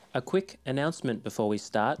A quick announcement before we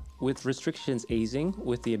start. With restrictions easing,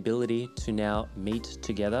 with the ability to now meet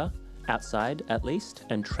together, outside at least,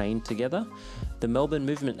 and train together, the Melbourne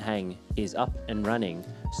Movement Hang is up and running.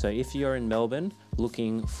 So if you're in Melbourne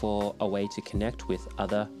looking for a way to connect with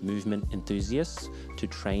other movement enthusiasts, to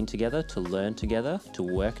train together, to learn together, to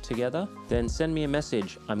work together, then send me a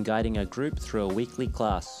message. I'm guiding a group through a weekly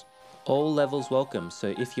class. All levels welcome,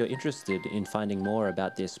 so if you're interested in finding more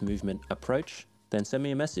about this movement approach, then send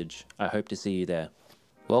me a message. I hope to see you there.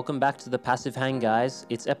 Welcome back to the Passive Hang, guys.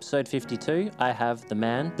 It's episode 52. I have the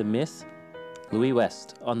man, the myth, Lewie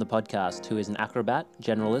West on the podcast, who is an acrobat,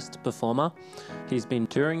 generalist, performer. He's been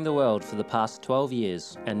touring the world for the past 12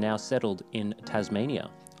 years and now settled in Tasmania,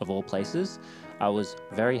 of all places. I was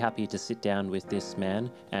very happy to sit down with this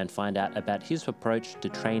man and find out about his approach to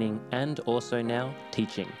training and also now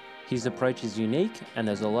teaching. His approach is unique, and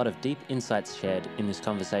there's a lot of deep insights shared in this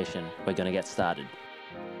conversation. We're going to get started.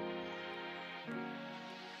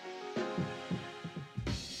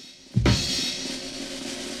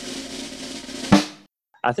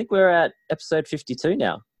 I think we're at episode 52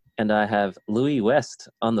 now, and I have Lewie West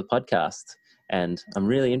on the podcast. And I'm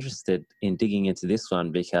really interested in digging into this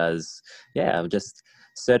one because, I'm just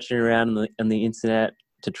searching around on the internet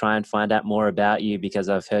to try and find out more about you, because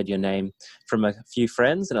I've heard your name from a few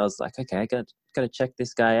friends, and I was like, okay, I got to check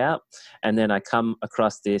this guy out. And then I come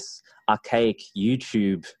across this archaic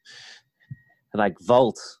YouTube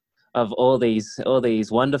vault of all these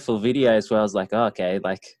wonderful videos where I was like, oh, okay,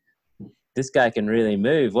 this guy can really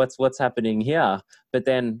move. What's happening here? But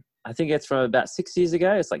then I think it's from about 6 years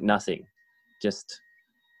ago. It's like nothing, just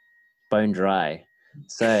bone dry.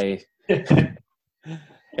 So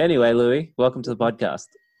anyway, Lewie, welcome to the podcast.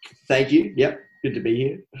 Thank you. Yep. Good to be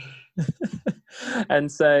here. And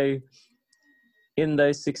so in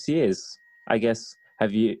those 6 years, I guess,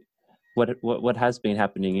 have you, what has been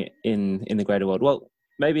happening in the greater world? Well,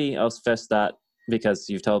 maybe I'll first start because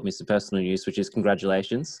you've told me some personal news, which is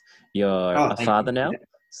congratulations. You're a father now.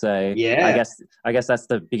 So yeah, I guess that's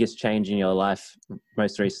the biggest change in your life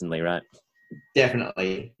most recently, right?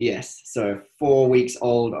 definitely. Yes. So 4 weeks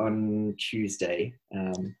old on Tuesday.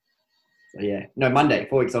 Monday,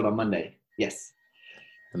 4 weeks old on Monday. Yes.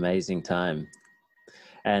 Amazing time.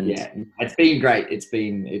 And yeah, it's been great. It's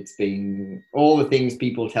been all the things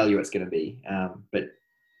people tell you it's going to be, but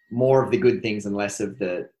more of the good things and less of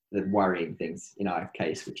the worrying things in our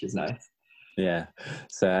case, which is nice. Yeah.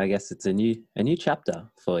 So I guess it's a new chapter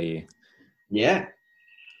for you. Yeah.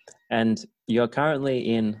 And you're currently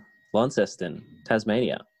in Launceston,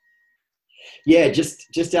 Tasmania. Yeah,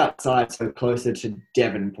 just outside, so closer to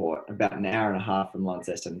Devonport, about an hour and a half from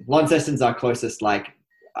Launceston. Launceston's our closest,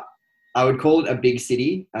 I would call it a big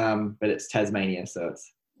city, but it's Tasmania, so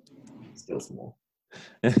it's still small.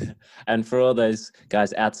 And for all those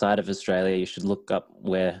guys outside of Australia, you should look up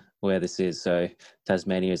where this is. So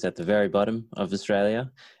Tasmania is at the very bottom of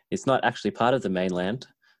Australia. It's not actually part of the mainland.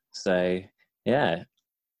 So yeah,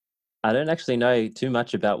 I don't actually know too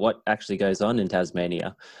much about what actually goes on in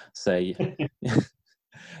Tasmania. So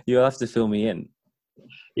you'll have to fill me in.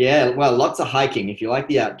 Yeah, well, lots of hiking. If you like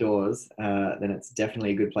the outdoors, then it's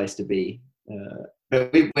definitely a good place to be.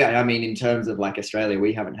 But in terms of Australia,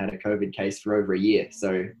 we haven't had a COVID case for over a year.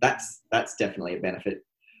 So that's definitely a benefit.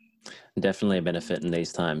 Definitely a benefit in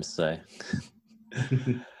these times. So,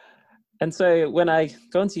 and so when I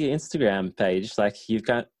go onto your Instagram page, you've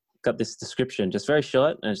got this description, just very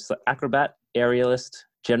short, and it's acrobat, aerialist,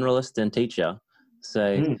 generalist, and teacher.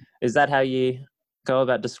 So is that how you go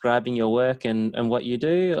about describing your work and what you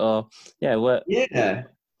do? Or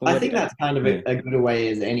I think that's kind of a good a way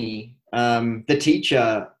as any. The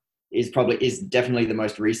teacher is definitely the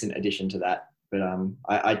most recent addition to that, but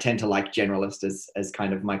I tend to like generalist as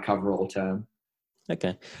kind of my coverall term.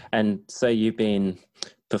 Okay. And so you've been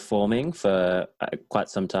performing for quite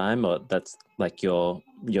some time, or that's your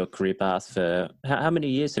career path for how many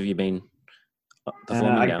years have you been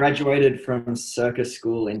performing now? I graduated from circus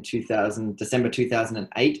school in December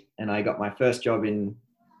 2008, and I got my first job in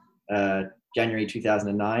January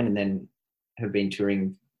 2009, and then have been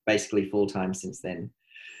touring basically full time since then.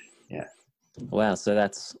 Yeah. Wow. So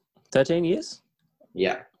that's 13 years?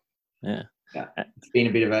 Yeah. Yeah. Yeah. It's been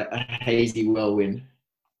a bit of a hazy whirlwind.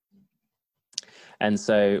 And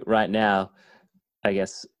so right now, I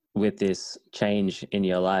guess with this change in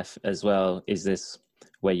your life as well, is this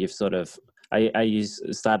where you've are you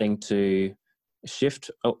starting to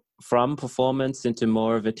shift from performance into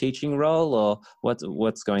more of a teaching role, or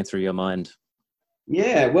what's going through your mind?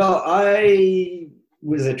 Yeah, well, I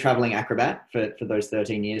was a traveling acrobat for those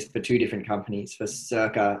 13 years for two different companies, for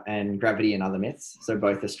Circa and Gravity and Other Myths, so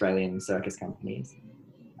both Australian circus companies.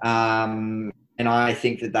 And I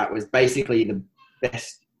think that that was basically the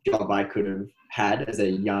best job I could have had as a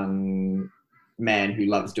young man who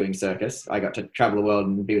loves doing circus. I got to travel the world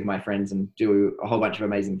and be with my friends and do a whole bunch of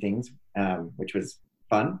amazing things, which was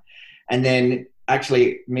fun. And then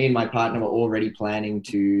actually me and my partner were already planning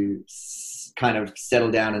to kind of settle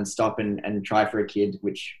down and stop and try for a kid,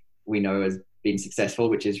 which we know has been successful,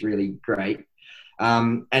 which is really great.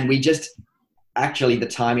 And we just, actually the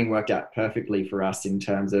timing worked out perfectly for us in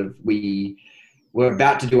terms of we were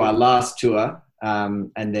about to do our last tour.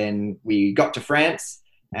 And then we got to France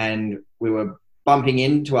and we were bumping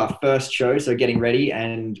into our first show. So getting ready,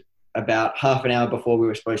 and about half an hour before we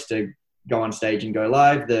were supposed to go on stage and go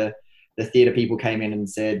live, the theatre people came in and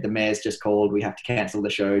said, the mayor's just called, we have to cancel the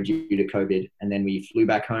show due to COVID. And then we flew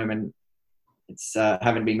back home, and it's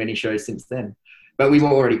haven't been many shows since then. But we were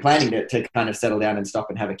already planning to kind of settle down and stop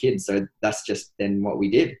and have a kid. So that's just then what we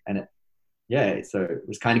did. And so it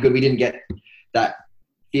was kind of good. We didn't get that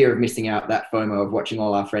fear of missing out, that FOMO of watching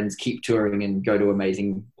all our friends keep touring and go to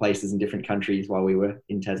amazing places in different countries while we were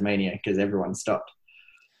in Tasmania, because everyone stopped.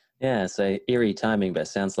 Yeah, so eerie timing, but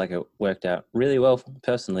sounds like it worked out really well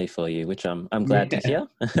personally for you, which I'm glad to hear.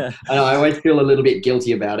 I know, I always feel a little bit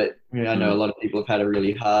guilty about it. I know a lot of people have had a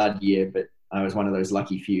really hard year, but I was one of those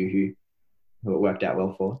lucky few who it worked out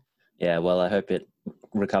well for. Yeah, well, I hope it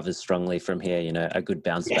recovers strongly from here, a good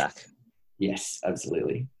bounce back. Yes,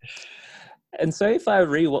 absolutely. And so if I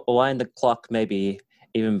rewind the clock, maybe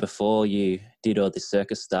even before you did all this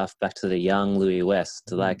circus stuff, back to the young Lewie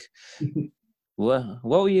West, like, what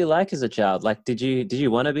were you like as a child? Like, did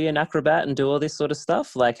you want to be an acrobat and do all this sort of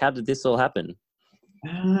stuff? Like, how did this all happen?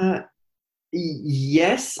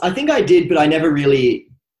 Yes, I think I did, but I never really.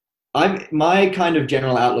 My kind of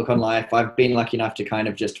general outlook on life, I've been lucky enough to kind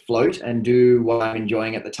of just float and do what I'm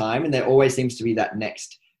enjoying at the time. And there always seems to be that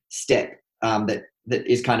next step that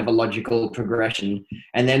is kind of a logical progression.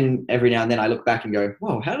 And then every now and then I look back and go,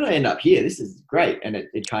 whoa, how did I end up here? This is great. And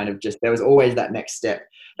it kind of just, there was always that next step,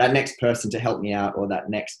 that next person to help me out, or that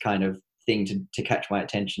next kind of thing to catch my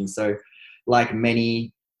attention. So like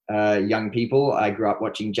many young people, I grew up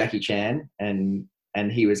watching Jackie Chan, and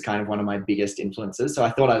he was kind of one of my biggest influences. So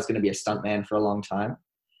I thought I was going to be a stuntman for a long time.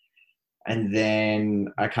 And then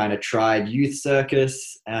I kind of tried youth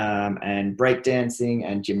circus and breakdancing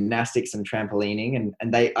and gymnastics and trampolining.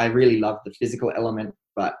 And I really loved the physical element,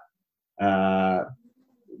 but, kind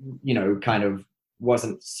of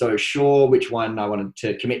wasn't so sure which one I wanted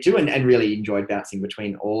to commit to, and really enjoyed bouncing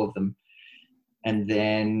between all of them. And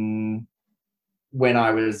then when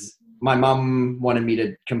my mum wanted me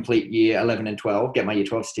to complete year 11 and 12, get my year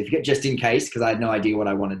 12 certificate, just in case, because I had no idea what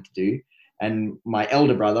I wanted to do. And my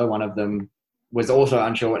elder brother, one of them, was also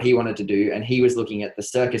unsure what he wanted to do. And he was looking at the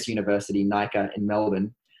Circus University, NICA in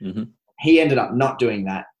Melbourne. Mm-hmm. He ended up not doing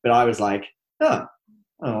that. But I was like, oh,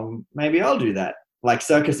 maybe I'll do that. Like,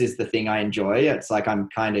 circus is the thing I enjoy. It's like I'm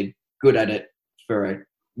kind of good at it for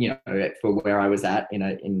where I was at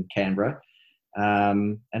in Canberra.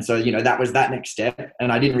 And so, that was that next step.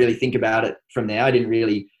 And I didn't really think about it from there. I didn't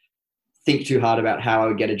really think too hard about how I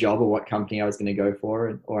would get a job or what company I was going to go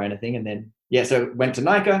for or anything. And then, so went to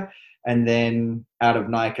NICA, and then out of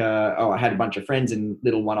NICA, I had a bunch of friends in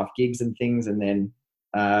little one-off gigs and things. And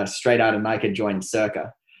then straight out of NICA joined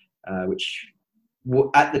Circa, which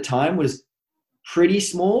at the time was pretty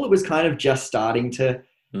small. It was kind of just starting to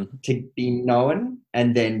be known.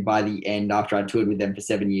 And then by the end, after I toured with them for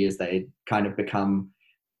 7 years, they had kind of become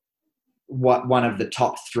one of the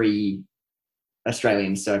top 3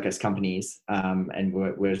 Australian circus companies, and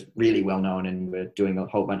were really well known, and were doing a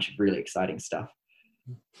whole bunch of really exciting stuff.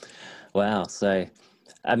 Wow. So,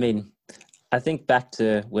 I mean, I think back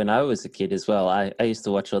to when I was a kid as well. I used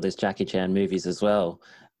to watch all these Jackie Chan movies as well.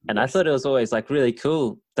 And yes. I thought it was always like really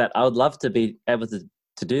cool that I would love to be able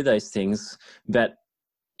to do those things. But,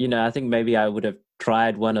 I think maybe I would have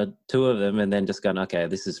tried 1 or 2 of them and then just gone, okay,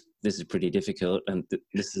 this is pretty difficult, and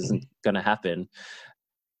this isn't going to happen.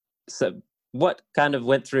 So what kind of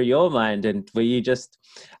went through your mind? And were you just,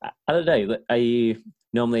 I don't know, are you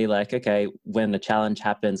normally like, okay, when a challenge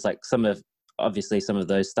happens, like some of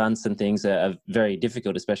those stunts and things are very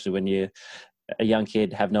difficult, especially when you're a young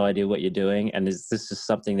kid, have no idea what you're doing. And is this just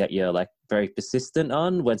something that you're like very persistent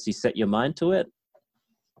on once you set your mind to it?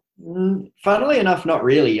 Funnily enough, not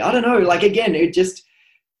really. I don't know. Like, again, it just,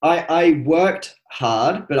 I worked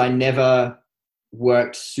hard, but I never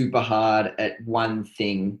worked super hard at one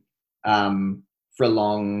thing for a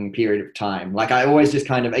long period of time. Like, I always just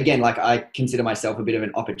kind of, again, like, I consider myself a bit of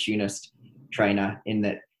an opportunist trainer, in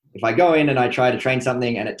that if I go in and I try to train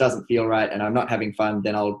something and it doesn't feel right and I'm not having fun,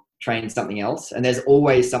 then I'll train something else. And there's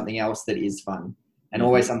always something else that is fun. and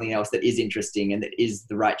always something else that is interesting and that is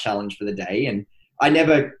the right challenge for the day. And I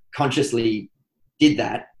never consciously did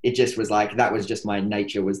that. It just was like, that was just my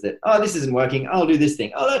nature, was that, oh, this isn't working, I'll do this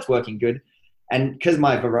thing. Oh, that's working good. And because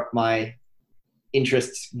my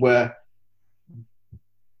interests were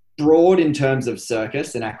broad in terms of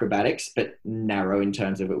circus and acrobatics, but narrow in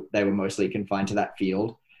terms of they were mostly confined to that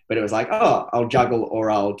field. But it was like, oh, I'll juggle,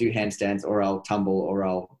 or I'll do handstands, or I'll tumble, or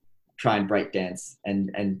I'll try and break dance.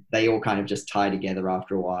 And they all kind of just tie together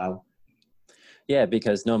after a while. Yeah,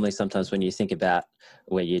 because normally sometimes when you think about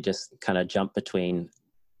where you just kind of jump between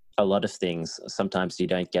a lot of things, sometimes you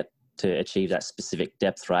don't get to achieve that specific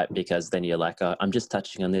depth, right? Because then you're like, oh, I'm just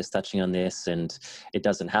touching on this, and it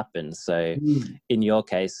doesn't happen. So in your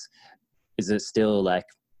case, is it still like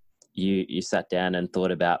you sat down and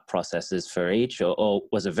thought about processes for each, or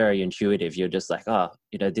was it very intuitive? You're just like, oh,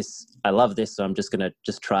 I love this, so I'm just going to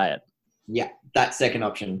just try it. Yeah, that second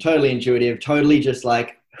option, totally intuitive, totally just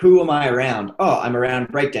like, who am I around? Oh, I'm around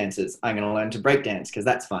breakdancers. I'm going to learn to breakdance because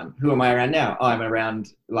that's fun. Who am I around now? Oh, I'm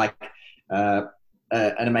around like an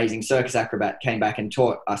amazing circus acrobat came back and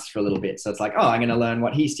taught us for a little bit. So it's like, oh, I'm going to learn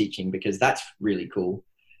what he's teaching because that's really cool.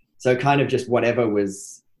 So kind of just whatever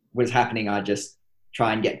was happening, I just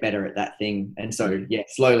try and get better at that thing. And so, yeah,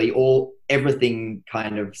 slowly everything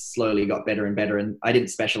kind of slowly got better and better. And I didn't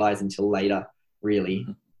specialize until later, really.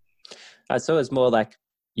 So it's more like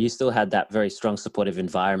you still had that very strong supportive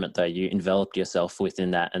environment, though. You enveloped yourself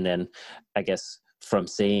within that. And then I guess from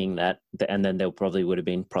seeing that, and then there probably would have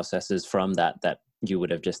been processes from that you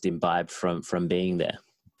would have just imbibed from being there.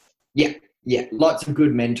 Yeah. Lots of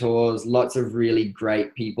good mentors, lots of really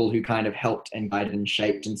great people who kind of helped and guided and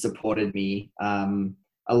shaped and supported me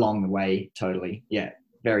along the way. Totally. Yeah.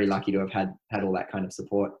 Very lucky to have had all that kind of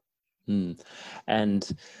support.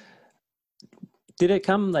 And did it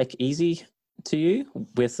come like easy to you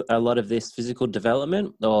with a lot of this physical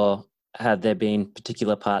development, or had there been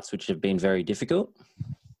particular parts which have been very difficult?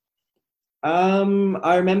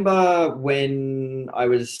 I remember when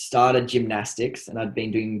I started gymnastics, and I'd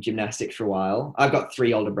been doing gymnastics for a while. I've got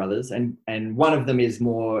 3 older brothers, and one of them is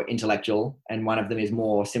more intellectual, and one of them is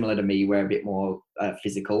more similar to me, we're a bit more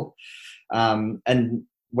physical. And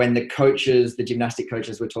when the gymnastic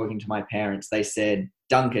coaches were talking to my parents, they said,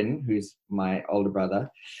 Duncan, who's my older brother,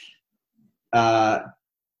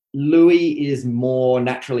 Lewie is more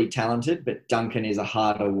naturally talented, but Duncan is a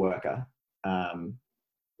harder worker.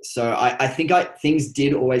 So I think things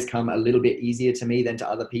did always come a little bit easier to me than to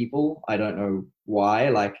other people. I don't know why.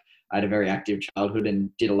 Like, I had a very active childhood and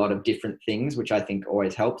did a lot of different things, which I think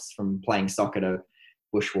always helps, from playing soccer to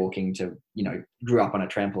bushwalking to, grew up on a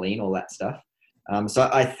trampoline, all that stuff. So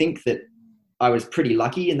I think that I was pretty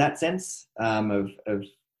lucky in that sense, but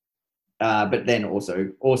then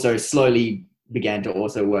also slowly began to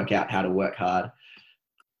also work out how to work hard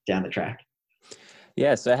down the track.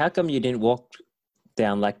 Yeah. So how come you didn't walk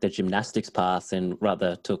down like the gymnastics path and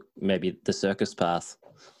rather took maybe the circus path?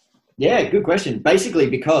 Yeah, good question. Basically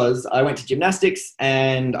because I went to gymnastics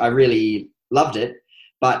and I really loved it,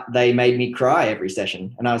 but they made me cry every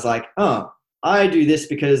session. And I was like, oh, I do this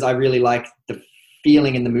because I really like the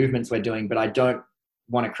feeling and the movements we're doing, but I don't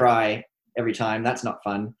want to cry every time. That's not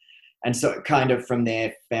fun. And so kind of from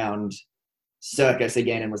there found circus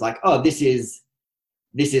again and was like, oh, this is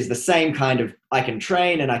the same kind of, I can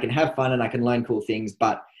train and I can have fun and I can learn cool things,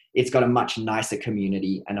 but it's got a much nicer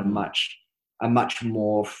community and a much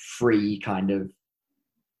more free kind of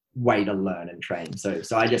way to learn and train. So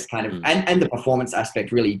I just kind of, and the performance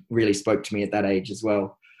aspect really, really spoke to me at that age as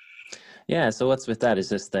well. Yeah. So what's with that is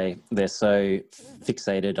just they're so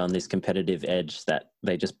fixated on this competitive edge that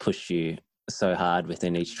they just push you so hard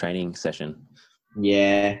within each training session.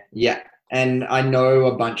 Yeah. And I know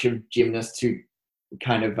a bunch of gymnasts who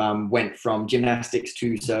kind of went from gymnastics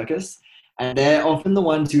to circus, and they're often the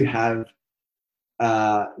ones who have,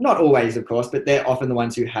 not always of course, but they're often the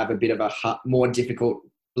ones who have a bit of a more difficult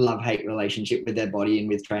love-hate relationship with their body and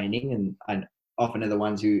with training, and often are the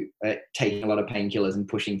ones who are taking a lot of painkillers and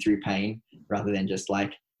pushing through pain rather than just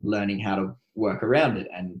like learning how to work around it.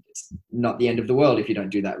 And it's not the end of the world if you don't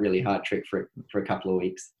do that really hard trick for a couple of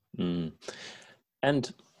weeks.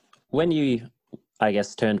 And when you, I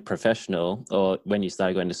guess, turned professional, or when you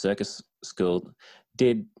started going to circus school,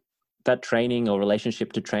 did that training or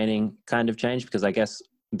relationship to training kind of change? Because I guess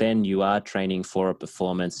then you are training for a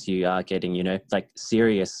performance, you are getting, like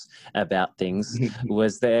serious about things.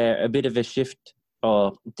 Was there a bit of a shift,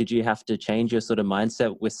 or did you have to change your sort of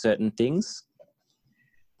mindset with certain things?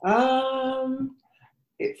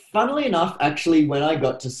 Funnily enough, actually, when I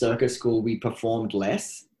got to circus school, we performed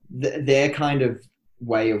less. Their kind of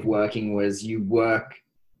way of working was you work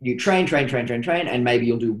you train, and maybe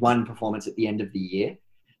you'll do one performance at the end of the year.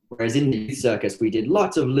 Whereas in the youth circus, we did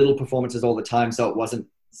lots of little performances all the time, so it wasn't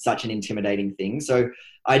such an intimidating thing. So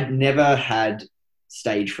I'd never had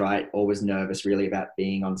stage fright or was nervous really about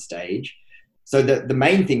being on stage. So the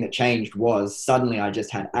main thing that changed was suddenly I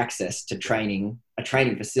just had access to training, a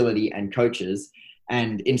training facility and coaches.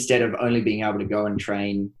 And instead of only being able to go and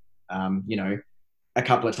train, a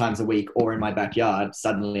couple of times a week or in my backyard,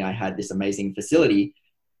 suddenly I had this amazing facility.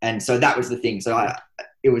 And so that was the thing. So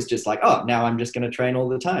it was just like, oh, now I'm just going to train all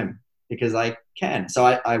the time because I can. So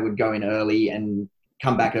I would go in early and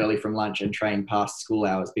come back early from lunch and train past school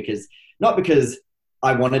hours, not because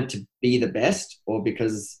I wanted to be the best or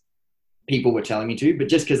because people were telling me to, but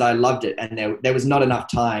just because I loved it. And there was not enough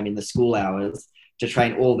time in the school hours to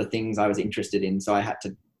train all the things I was interested in. So I had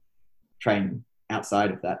to train outside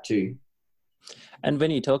of that too. And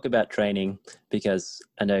when you talk about training, because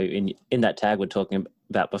I know in that tag we're talking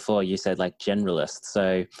about before, you said like generalist.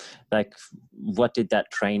 So like, what did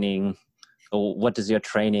that training, or what does your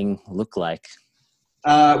training look like?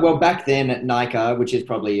 Well, back then at NICA, which is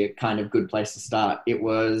probably a kind of good place to start, it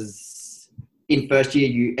was in first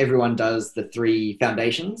year, everyone does the 3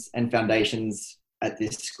 foundations, and foundations at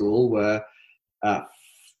this school were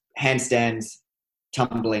handstands,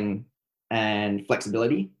 tumbling, and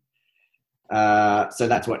flexibility. So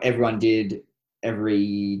that's what everyone did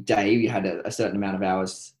every day. You had a certain amount of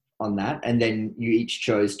hours on that. And then you each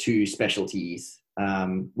chose 2 specialties,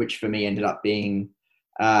 which for me ended up being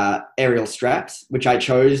aerial straps, which I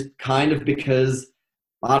chose kind of because,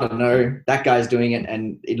 I don't know, that guy's doing it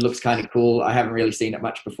and it looks kind of cool. I haven't really seen it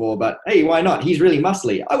much before, but hey, why not? He's really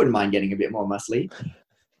muscly. I wouldn't mind getting a bit more muscly.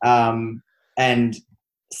 And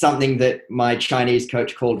something that my Chinese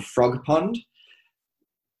coach called frog pond,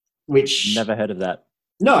 which... Never heard of that.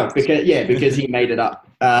 No, because he made it up.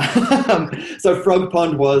 So frog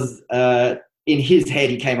pond was, in his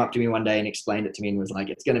head, he came up to me one day and explained it to me and was like,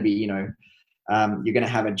 it's going to be, you're going to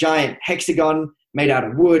have a giant hexagon made out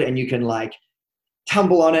of wood and you can like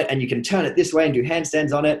tumble on it and you can turn it this way and do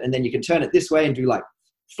handstands on it. And then you can turn it this way and do like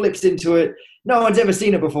flips into it. No one's ever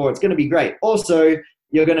seen it before. It's going to be great. Also,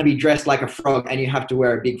 you're going to be dressed like a frog and you have to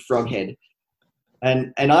wear a big frog head.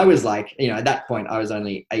 And I was like, at that point I was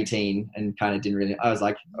only 18 and kind of didn't really, I was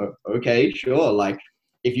like, oh, okay, sure. Like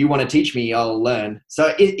if you want to teach me, I'll learn.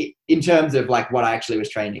 So in terms of like what I actually was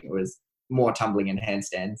training, it was more tumbling and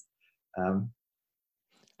handstands.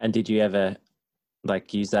 And did you ever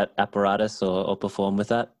like use that apparatus or perform with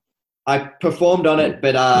that? I performed on it,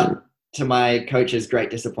 but to my coach's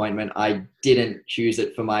great disappointment, I didn't choose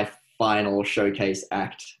it for my final showcase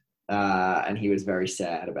act. And he was very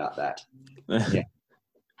sad about that.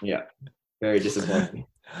 Yeah, very disappointing.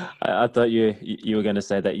 I thought you were going to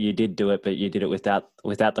say that you did do it, but you did it without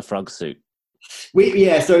the frog suit.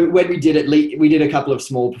 So when we did it, we did a couple of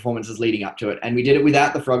small performances leading up to it, and we did it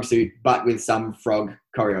without the frog suit, but with some frog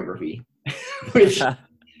choreography, which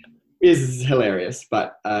is hilarious.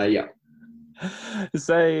 But yeah.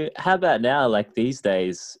 So how about now? Like these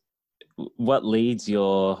days, what leads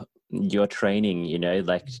your training?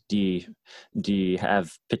 Like do you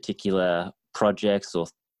have particular projects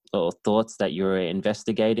or thoughts that you're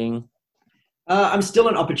investigating? I'm still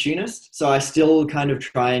an opportunist, so I still kind of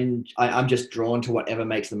try and I'm just drawn to whatever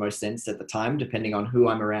makes the most sense at the time, depending on who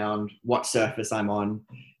I'm around, what surface I'm on,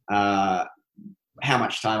 how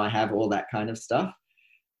much time I have, all that kind of stuff.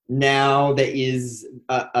 Now there is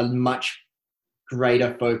a much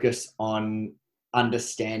greater focus on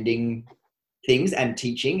understanding things and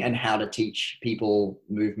teaching and how to teach people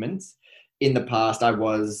movements. In the past, I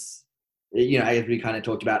was, as we kind of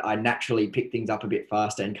talked about, I naturally picked things up a bit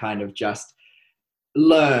faster and kind of just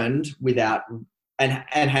learned without, and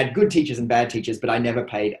had good teachers and bad teachers, but I never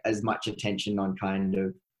paid as much attention on kind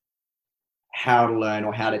of how to learn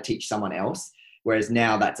or how to teach someone else. Whereas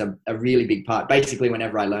now that's a really big part. Basically,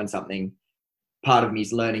 whenever I learn something, part of me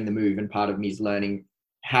is learning the move and part of me is learning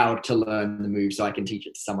how to learn the move so I can teach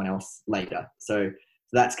it to someone else later. So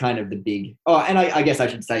that's kind of the big, and I guess I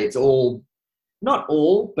should say it's all, not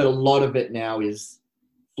all, but a lot of it now is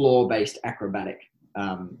floor-based acrobatic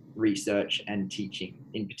research and teaching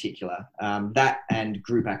in particular. That and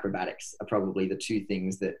group acrobatics are probably the 2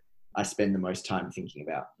 things that I spend the most time thinking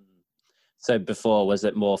about. So before, was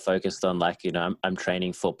it more focused on like, I'm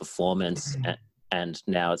training for performance and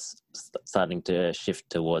now it's starting to shift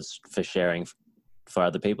towards for sharing for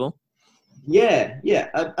other people? Yeah.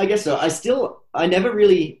 I guess so. I never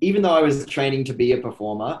really, even though I was training to be a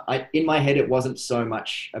performer, in my head, it wasn't so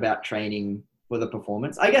much about training for the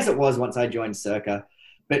performance. I guess it was once I joined Circa,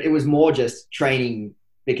 but it was more just training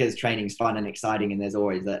because training's fun and exciting and there's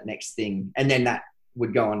always that next thing. And then that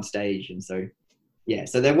would go on stage. And so, yeah,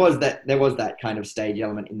 so there was that kind of stage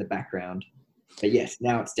element in the background. But yes,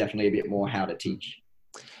 now it's definitely a bit more how to teach.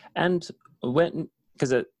 And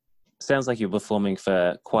because it sounds like you're performing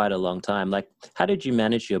for quite a long time, like how did you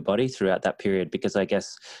manage your body throughout that period? Because I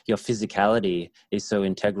guess your physicality is so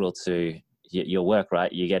integral to your work,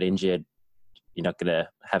 right? You get injured, you're not going to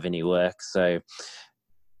have any work. So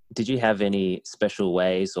did you have any special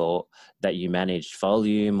ways or that you managed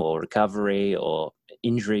volume or recovery or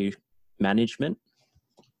injury management?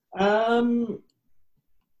 Um,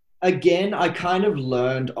 Again, I kind of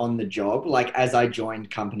learned on the job, like as I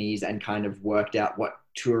joined companies and kind of worked out what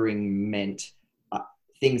touring meant, uh,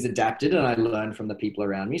 things adapted and I learned from the people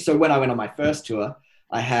around me. So when I went on my first tour,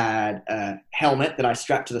 I had a helmet that I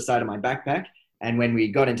strapped to the side of my backpack. And when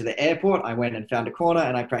we got into the airport, I went and found a corner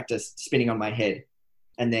and I practiced spinning on my head.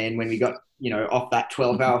 And then when we got, off that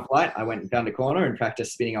 12-hour flight, I went and found a corner and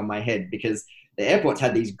practiced spinning on my head because the airports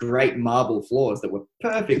had these great marble floors that were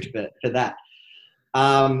perfect for that.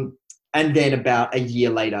 And then about a year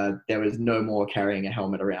later, there was no more carrying a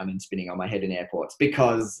helmet around and spinning on my head in airports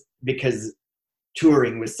because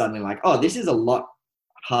touring was suddenly like, oh, this is a lot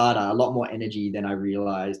harder, a lot more energy than I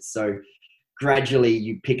realized. So gradually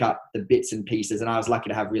you pick up the bits and pieces. And I was lucky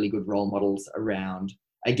to have really good role models around,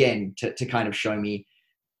 again, to kind of show me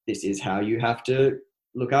this is how you have to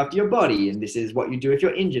look after your body. And this is what you do if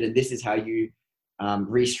you're injured. And this is how you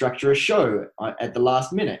restructure a show at the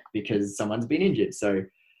last minute because someone's been injured. So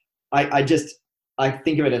I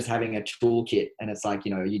think of it as having a toolkit, and it's like,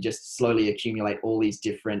 you just slowly accumulate all these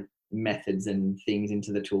different methods and things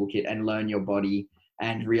into the toolkit and learn your body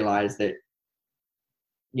and realize that,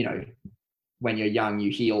 when you're young,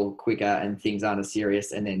 you heal quicker and things aren't as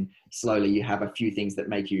serious. And then slowly you have a few things that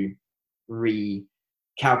make you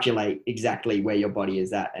recalculate exactly where your body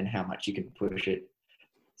is at and how much you can push it.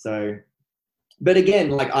 So, but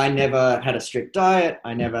again, like I never had a strict diet.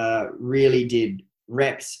 I never really did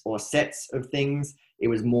reps or sets of things. It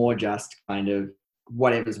was more just kind of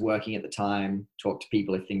whatever's working at the time, talk to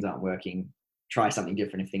people if things aren't working, try something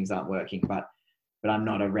different if things aren't working. But I'm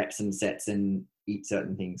not a reps and sets and eat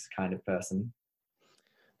certain things kind of person.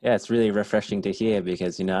 Yeah, it's really refreshing to hear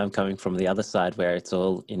because, I'm coming from the other side where it's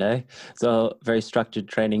all, it's all very structured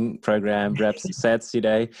training program, reps, sets,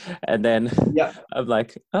 and then Yeah. I'm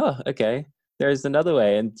like, oh, okay, there's another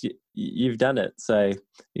way and you've done it. So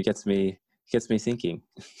it gets me thinking.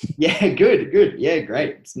 Yeah, good. Yeah,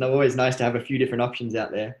 great. It's always nice to have a few different options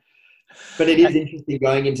out there. But it is interesting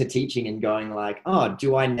going into teaching and going like, oh,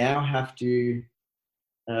 do I now have to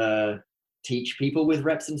teach people with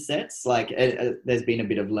reps and sets? Like there's been a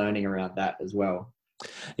bit of learning around that as well.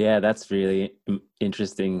 Yeah, that's really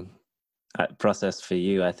interesting process for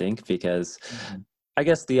you, I think, because I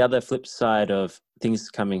guess the other flip side of things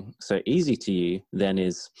coming so easy to you then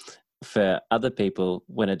is for other people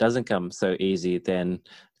when it doesn't come so easy, then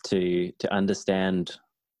to understand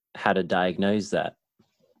how to diagnose that.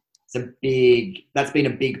 That's been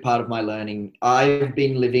a big part of my learning. I've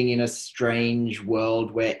been living in a strange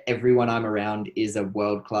world where everyone I'm around is a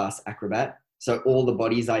world-class acrobat. So all the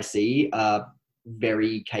bodies I see are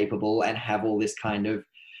very capable and have all this kind of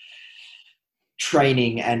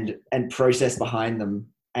training and process behind them.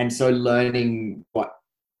 And so learning what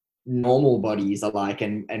normal bodies are like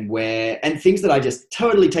and where and things that I just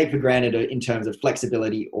totally take for granted in terms of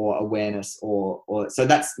flexibility or awareness or so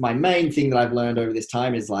that's my main thing that I've learned over this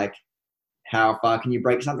time is like how far can you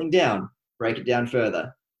break something down, break it down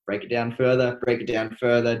further, break it down further, break it down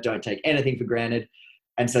further, don't take anything for granted.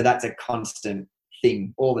 And so that's a constant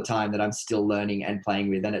thing all the time that I'm still learning and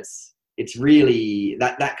playing with, and it's really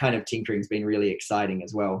that kind of tinkering's been really exciting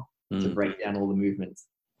as well, to break down all the movements.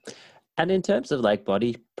 And in terms of like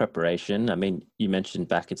body preparation, I mean, you mentioned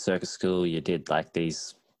back at circus school, you did like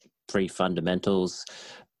these 3 fundamentals,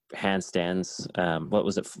 handstands, what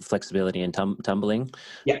was it, flexibility and tumbling.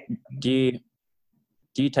 Yeah. Do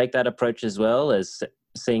you take that approach as well, as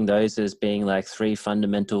seeing those as being like 3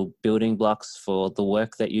 fundamental building blocks for the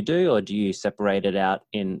work that you do, or do you separate it out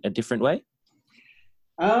in a different way?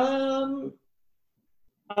 I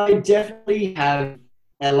definitely have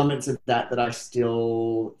elements of that I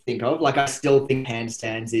still think of. Like I still think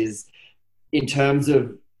handstands is, in terms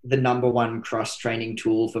of the number one cross training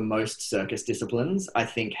tool for most circus disciplines, I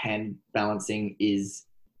think hand balancing is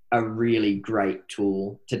a really great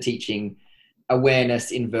tool to teaching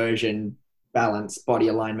awareness, inversion, balance, body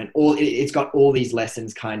alignment. It's got all these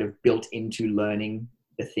lessons kind of built into learning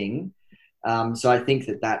the thing. So I think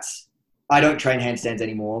I don't train handstands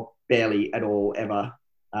anymore, barely at all, ever.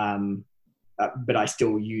 But I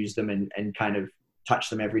still use them and kind of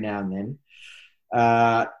touch them every now and then.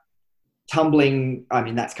 tumbling, I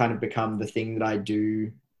mean, that's kind of become the thing that I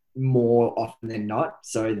do more often than not.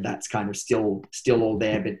 So that's kind of still all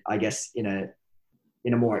there, but I guess in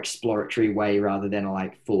a more exploratory way rather than a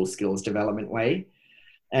like full skills development way.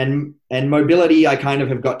 And mobility, I kind of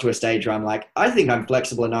have got to a stage where I'm like, I think I'm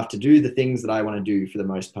flexible enough to do the things that I want to do for the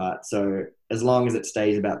most part. So as long as it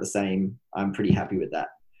stays about the same, I'm pretty happy with that.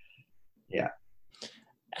 Yeah.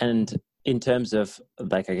 And in terms of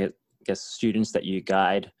like, I guess students that you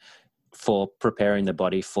guide for preparing the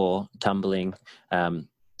body for tumbling,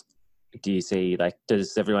 do you see, like,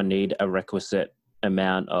 does everyone need a requisite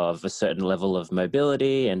amount of a certain level of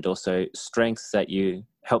mobility and also strength that you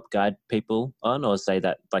help guide people on, or say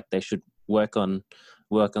that like they should work on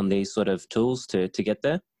these sort of tools to get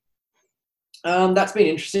there? That's been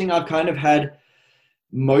interesting. I've kind of had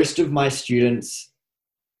most of my students,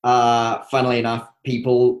 funnily enough,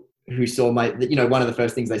 people who saw my, one of the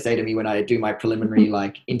first things they say to me when I do my preliminary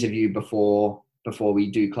like interview before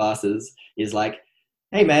we do classes is like,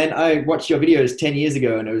 hey man, I watched your videos 10 years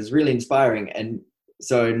ago and it was really inspiring. And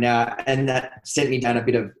so now, and that sent me down a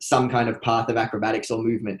bit of some kind of path of acrobatics or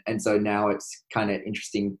movement. And so now it's kind of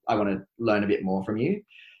interesting. I want to learn a bit more from you.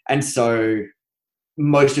 And so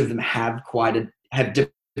most of them have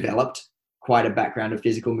developed quite a background of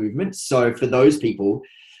physical movement. So for those people,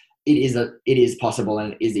 it is possible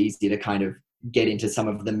and it is easy to kind of get into some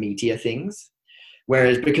of the meatier things.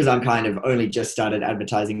 Whereas because I'm kind of only just started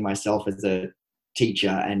advertising myself as a teacher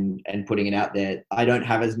and putting it out there, I don't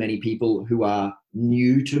have as many people who are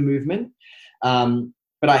new to movement.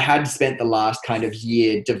 But I had spent the last kind of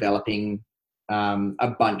year developing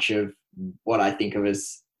a bunch of what I think of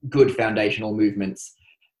as good foundational movements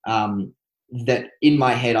that in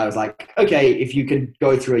my head I was like, okay, if you can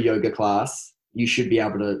go through a yoga class, you should be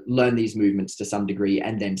able to learn these movements to some degree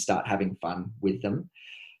and then start having fun with them.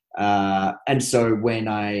 And so when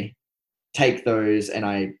I take those and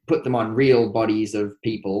I put them on real bodies of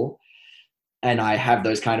people and I have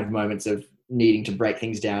those kind of moments of needing to break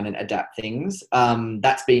things down and adapt things,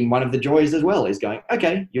 that's been one of the joys as well, is going,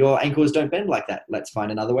 okay, your ankles don't bend like that. Let's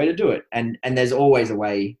find another way to do it. And there's always a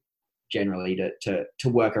way generally to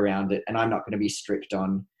work around it. And I'm not going to be strict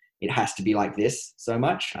on it has to be like this so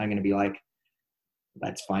much. I'm going to be like,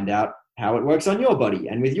 let's find out how it works on your body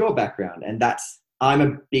and with your background. And I'm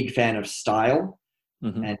a big fan of style.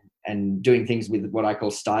 Mm-hmm. and doing things with what I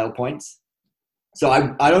call style points. So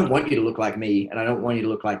I don't want you to look like me, and I don't want you to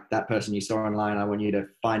look like that person you saw online. I want you to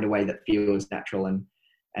find a way that feels natural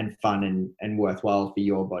and fun and worthwhile for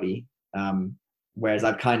your body. Whereas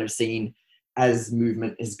I've kind of seen as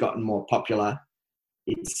movement has gotten more popular,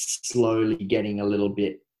 it's slowly getting a little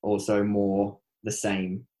bit also more the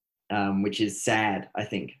same, which is sad, I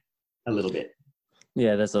think, a little bit.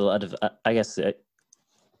 Yeah, there's a lot of, I guess,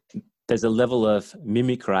 there's a level of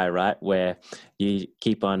mimicry, right, where you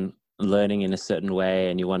keep on learning in a certain way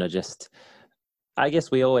and you want to just, I guess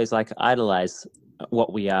we always like idolize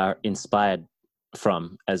what we are inspired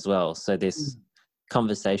from as well. So this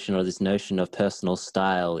conversation or this notion of personal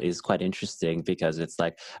style is quite interesting, because it's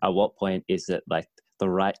like, at what point is it like the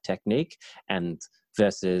right technique and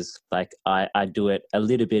versus like, I do it a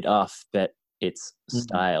little bit off, but it's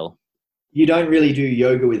style. You don't really do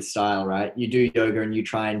yoga with style, right? You do yoga and you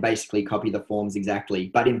try and basically copy the forms exactly.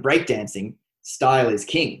 But in breakdancing, style is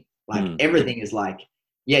king. Like everything is like,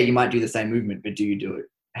 yeah, you might do the same movement, but do you do it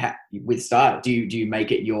with style? Do you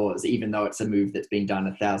make it yours, even though it's a move that's been done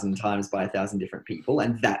 1,000 times by 1,000 different people?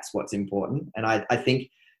 And that's what's important. And I think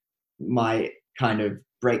my kind of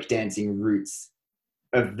breakdancing roots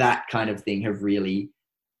of that kind of thing have really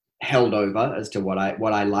held over as to what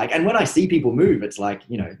I like. And when I see people move, it's like,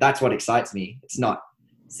 that's what excites me. It's not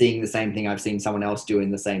seeing the same thing I've seen someone else do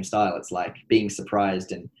in the same style. It's like being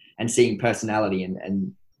surprised and seeing personality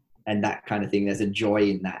and that kind of thing. There's a joy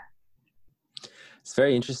in that. It's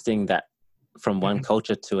very interesting that from one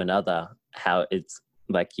culture to another, how it's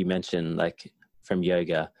like you mentioned, like from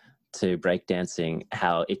yoga to breakdancing,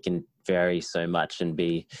 how it can vary so much and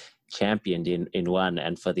be championed in one,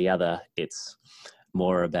 and for the other, it's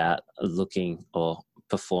more about looking or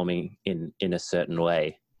performing in a certain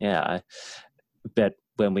way. Yeah. But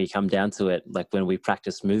when we come down to it, like when we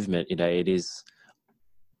practice movement, it is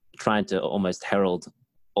trying to almost herald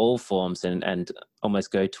all forms and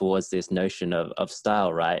almost go towards this notion of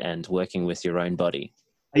style, right? And working with your own body.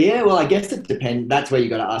 Yeah, well, I guess it depends. That's where you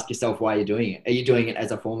got to ask yourself why you're doing it. Are you doing it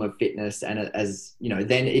as a form of fitness and as,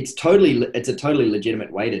 then it's a totally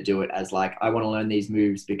legitimate way to do it, as like, I want to learn these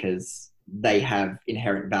moves because they have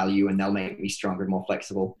inherent value and they'll make me stronger and more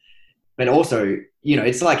flexible. But also,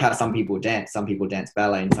 it's like how some people dance. Some people dance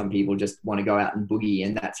ballet and some people just want to go out and boogie,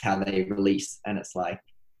 and that's how they release. And it's like,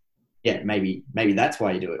 yeah, maybe that's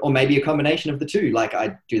why you do it, or maybe a combination of the two. Like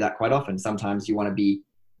I do that quite often. Sometimes you want to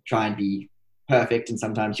try and be perfect, and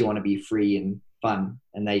sometimes you want to be free and fun,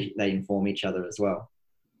 and they inform each other as well.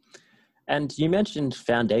 And you mentioned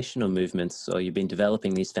foundational movements, or you've been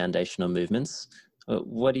developing these foundational movements.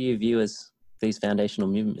 What do you view as these foundational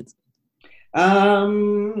movements?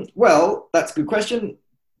 Well, that's a good question.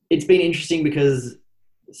 It's been interesting because,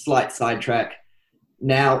 slight sidetrack,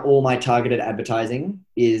 now all my targeted advertising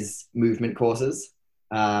is movement courses.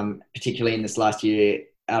 Particularly in this last year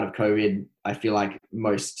out of COVID, I feel like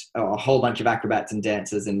a whole bunch of acrobats and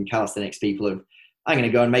dancers and calisthenics people I'm going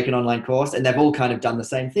to go and make an online course, and they've all kind of done the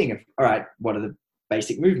same thing of, all right, what are the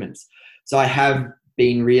basic movements? So I have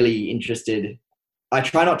been really interested. I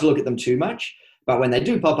try not to look at them too much, but when they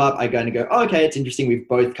do pop up, I go, oh, okay, it's interesting. We've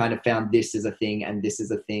both kind of found this is a thing, and this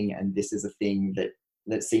is a thing, and this is a thing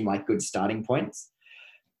that seem like good starting points.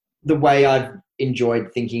 The way I've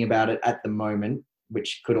enjoyed thinking about it at the moment,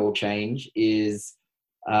 which could all change, is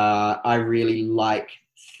I really like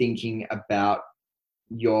thinking about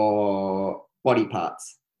your body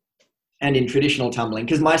parts. And in traditional tumbling,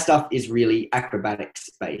 because my stuff is really acrobatics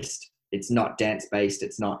based, it's not dance based,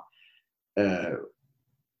 it's not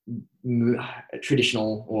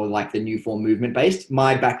traditional or like the new form movement based.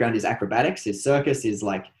 My background is acrobatics, is circus, is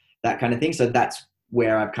like that kind of thing. So that's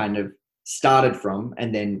where I've kind of started from.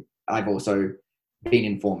 And then I've also been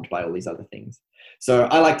informed by all these other things. So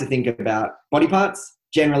I like to think about body parts.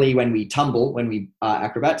 Generally, when we tumble, when we are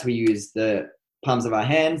acrobats, we use the palms of our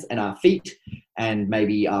hands and our feet and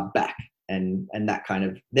maybe our back. And that kind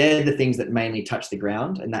of, they're the things that mainly touch the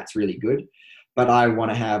ground, and that's really good. But I want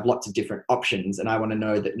to have lots of different options, and I want to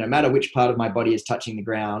know that no matter which part of my body is touching the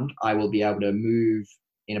ground, I will be able to move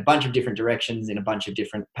in a bunch of different directions, in a bunch of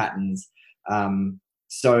different patterns.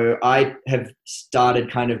 So I have started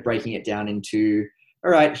kind of breaking it down into,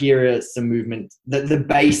 all right, here are some movement, the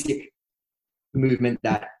basic movement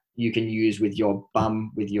that you can use with your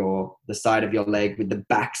bum, with the side of your leg, with the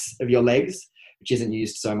backs of your legs, which isn't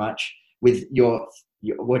used so much, with your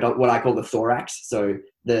what I call the thorax, so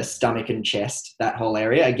the stomach and chest, that whole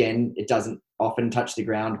area. Again, it doesn't often touch the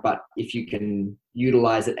ground, but if you can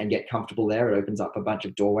utilize it and get comfortable there, it opens up a bunch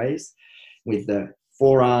of doorways with the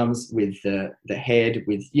forearms, with the head,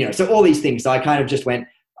 with, so all these things. So I kind of just went,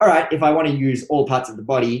 all right, if I want to use all parts of the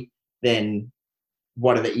body, then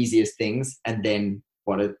what are the easiest things? And then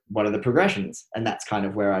what are the progressions? And that's kind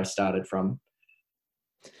of where I started from.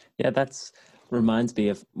 Yeah, that's reminds me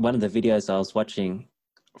of one of the videos I was watching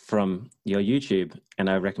from your YouTube, and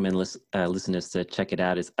I recommend listeners to check it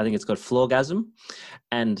out. I think it's called Floorgasm.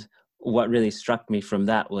 And what really struck me from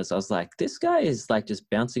that was I was like, this guy is like just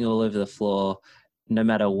bouncing all over the floor no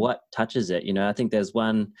matter what touches it. I think there's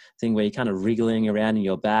one thing where you're kind of wriggling around in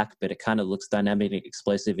your back, but it kind of looks dynamic and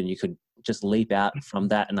explosive, and you could just leap out from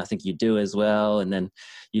that. And I think you do as well. And then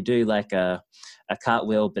you do like a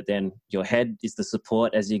cartwheel, but then your head is the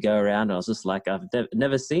support as you go around. And I was just like, I've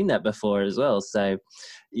never seen that before as well. So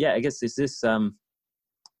yeah, I guess is this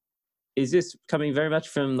coming very much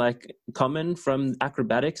from common from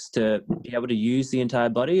acrobatics to be able to use the entire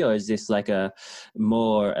body, or is this like a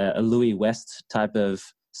more a Lewie West type of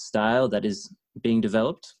style that is being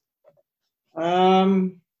developed?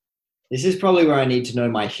 This is probably where I need to know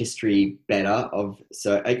my history better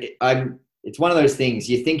it's one of those things,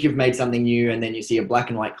 you think you've made something new, and then you see a black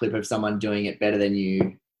and white clip of someone doing it better than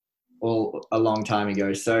you all a long time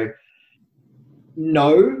ago. So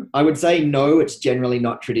no, I would say no, it's generally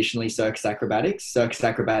not traditionally circus acrobatics. Circus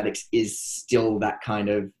acrobatics is still that kind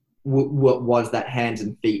of, what was that hands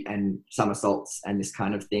and feet and somersaults and this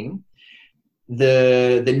kind of thing.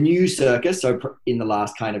 The new circus, so in the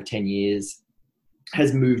last kind of 10 years,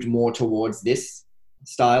 has moved more towards this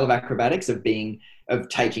style of acrobatics of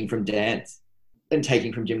taking from dance and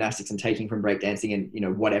taking from gymnastics and taking from breakdancing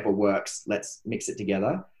and, whatever works, let's mix it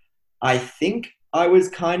together. I think I was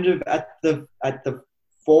kind of at the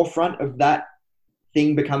forefront of that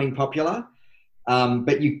thing becoming popular.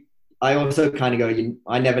 But I also kind of go,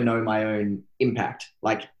 I never know my own impact.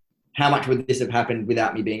 Like, how much would this have happened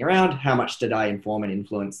without me being around? How much did I inform and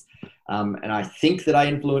influence? And I think that I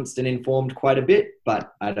influenced and informed quite a bit,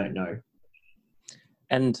 but I don't know.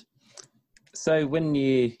 And so when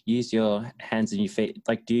you use your hands and your feet,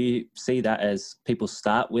 do you see that as people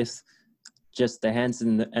start with just the hands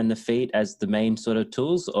and the feet as the main sort of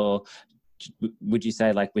tools, or would you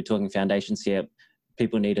say, we're talking foundations here,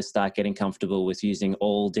 people need to start getting comfortable with using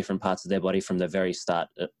all different parts of their body from the very start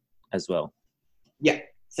as well? Yeah,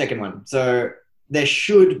 second one. So there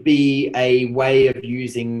should be a way of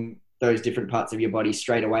using those different parts of your body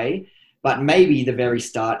straight away. But maybe the very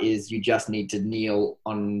start is you just need to kneel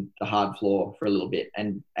on the hard floor for a little bit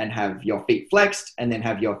and have your feet flexed and then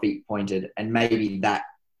have your feet pointed. And maybe that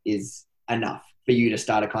is enough for you to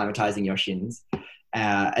start acclimatizing your shins.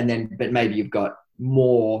 But maybe you've got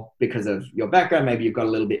more because of your background. Maybe you've got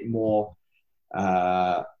a little bit more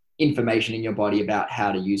information in your body about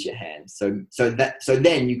how to use your hands. So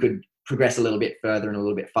then you could progress a little bit further and a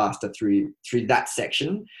little bit faster through that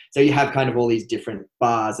section. So you have kind of all these different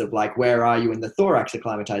bars of like, where are you in the thorax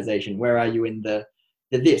acclimatization? Where are you in the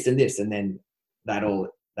this and this? And then that all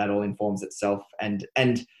informs itself. And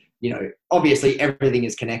obviously everything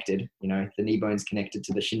is connected. The knee bone's connected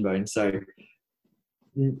to the shin bone. So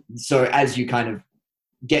as you kind of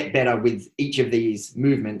get better with each of these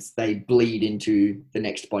movements, they bleed into the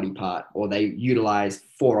next body part, or they utilize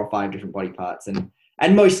 4 or 5 different body parts. And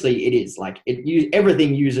mostly it is like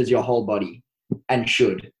everything uses your whole body and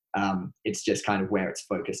should. It's just kind of where it's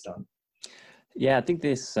focused on. Yeah, I think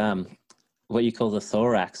this, what you call the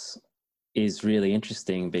thorax, is really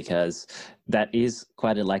interesting because that is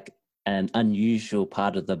quite an unusual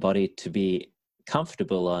part of the body to be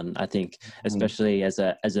comfortable on. I think, especially as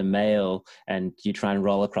a male, and you try and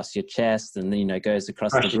roll across your chest, and then goes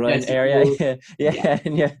across the groin area. Yeah.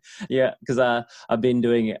 Because I've been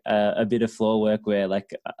doing a bit of floor work where, like,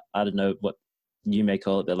 I don't know what you may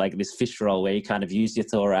call it, but like this fish roll where you kind of use your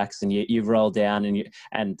thorax and you roll down,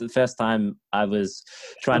 and the first time I was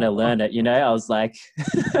trying to learn it, I was like,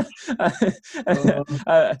 I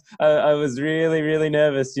was really, really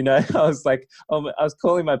nervous. I was like, I was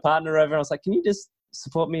calling my partner over and I was like, can you just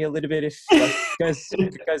support me a little bit if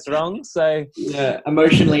it goes wrong? So yeah,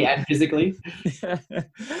 emotionally and physically. Yeah. But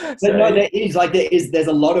no, there's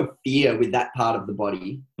a lot of fear with that part of the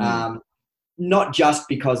body. Not just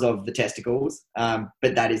because of the testicles, but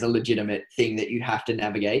that is a legitimate thing that you have to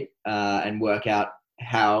navigate and work out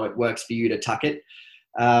how it works for you to tuck it.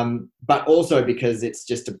 But also because it's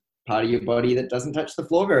just a part of your body that doesn't touch the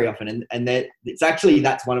floor very often. And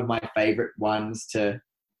that's one of my favorite ones to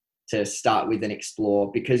start with and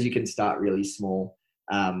explore, because you can start really small.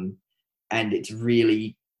 And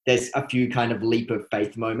there's a few kind of leap of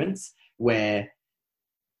faith moments where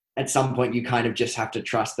at some point you kind of just have to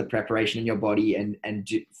trust the preparation in your body and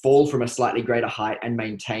fall from a slightly greater height and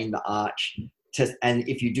maintain the arch. And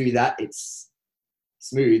if you do that, it's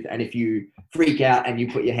smooth. And if you freak out and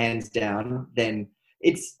you put your hands down, then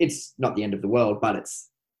it's not the end of the world, but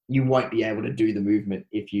you won't be able to do the movement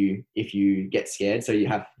if you get scared. So you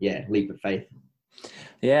have, leap of faith.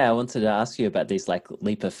 Yeah, I wanted to ask you about these like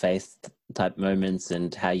leap of faith type moments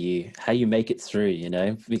and how you make it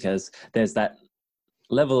through, because there's that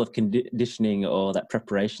level of conditioning or that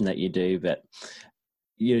preparation that you do, but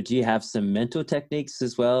do you have some mental techniques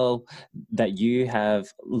as well that you have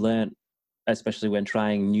learned, especially when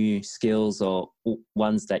trying new skills or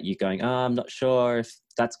ones that you're going, I'm not sure if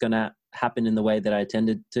that's going to happen in the way that I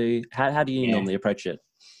intended to? How do you normally approach it?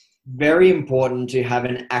 Very important to have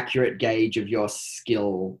an accurate gauge of your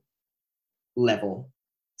skill level.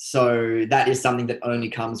 So that is something that only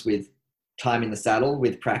comes with time in the saddle,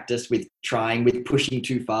 with practice, with trying, with pushing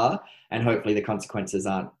too far, and hopefully the consequences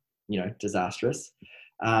aren't, disastrous.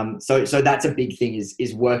 So that's a big thing,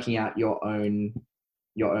 is working out your own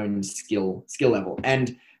skill level.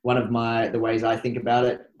 And one of the ways I think about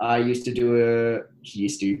it, I used to do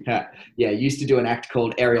an act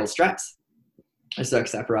called aerial straps, a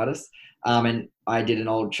circus apparatus. And I did an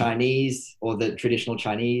old Chinese, or the traditional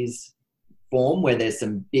Chinese form, where there's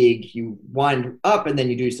some big, you wind up and then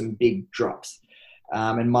you do some big drops.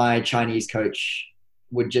 And my Chinese coach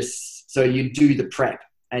would so you do the prep,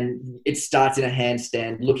 and it starts in a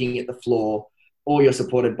handstand looking at the floor. All you're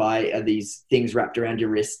supported by are these things wrapped around your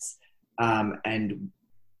wrists. And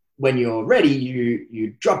when you're ready,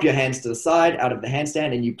 you drop your hands to the side out of the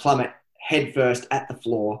handstand and you plummet head first at the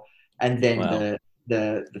floor. And then Wow.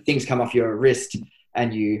 the things come off your wrist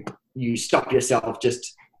and you stop yourself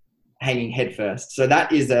just hanging head first. So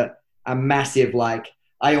that is a massive,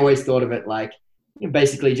 I always thought of it like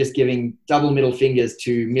basically just giving double middle fingers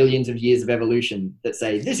to millions of years of evolution that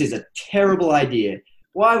say, this is a terrible idea.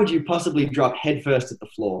 Why would you possibly drop head first at the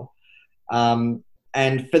floor?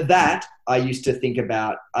 And for that, I used to think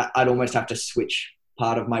about, I'd almost have to switch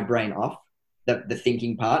part of my brain off, the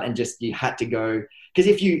thinking part, and just, you had to go, because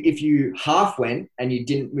if you half went and you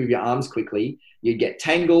didn't move your arms quickly, you'd get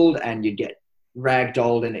tangled and you'd get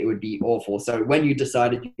ragdolled and it would be awful. So when you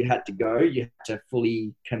decided you had to go, you had to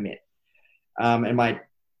fully commit. And my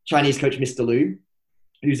Chinese coach, Mr. Liu,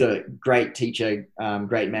 who's a great teacher,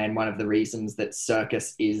 great man, one of the reasons that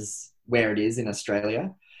circus is where it is in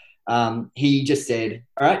Australia, he just said,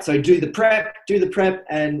 all right, so do the prep,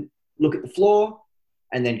 and look at the floor,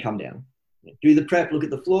 and then come down. Do the prep, look at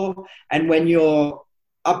the floor. And when you're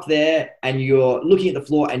up there and you're looking at the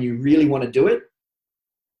floor and you really want to do it,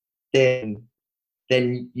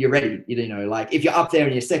 then you're ready. You know, like if you're up there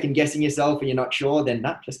and you're second guessing yourself and you're not sure, then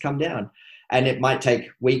just come down. And it might take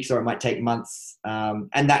weeks or it might take months.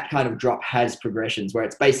 And that kind of drop has progressions where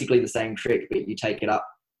it's basically the same trick, but you take it up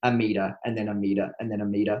a meter and then a meter and then a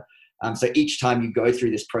meter. So each time you go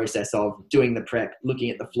through this process of doing the prep, looking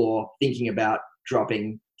at the floor, thinking about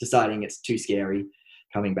dropping, deciding it's too scary,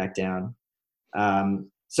 coming back down.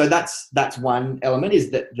 So that's one element, is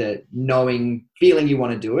that the knowing, feeling you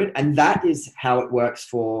want to do it. And that is how it works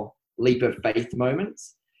for leap of faith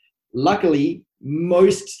moments. Luckily,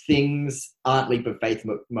 most things aren't leap of faith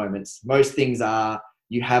moments. Most things are,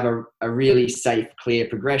 you have a really safe, clear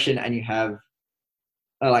progression, and you have,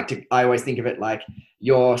 I always think of it like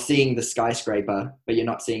you're seeing the skyscraper, but you're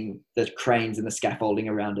not seeing the cranes and the scaffolding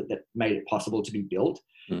around it that made it possible to be built.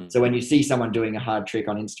 So when you see someone doing a hard trick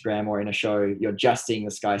on Instagram or in a show, you're just seeing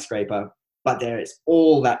the skyscraper, but there is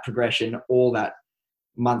all that progression, all that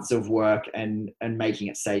months of work and making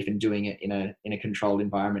it safe and doing it in a controlled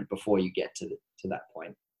environment before you get to that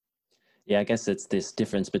point. Yeah, I guess it's this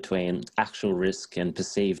difference between actual risk and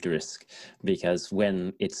perceived risk, because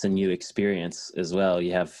when it's a new experience as well,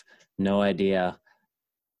 you have no idea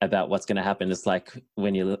about what's going to happen. It's like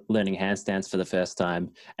when you're learning handstands for the first time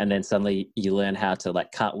and then suddenly you learn how to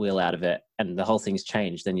like cartwheel out of it and the whole thing's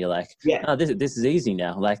changed. Then you're like, oh, this is easy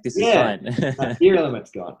now. Like this is fine. That fear element's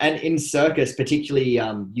gone. And in circus, particularly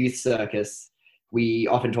youth circus, we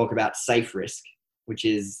often talk about safe risk, which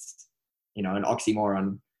is, you know, an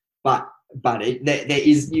oxymoron. But there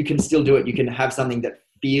is, you can still do it. You can have something that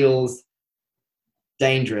feels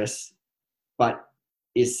dangerous, but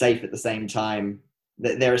is safe at the same time.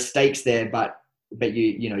 There are stakes there, but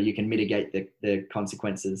you can mitigate the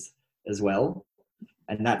consequences as well.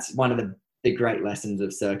 And that's one of the great lessons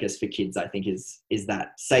of circus for kids, I think, is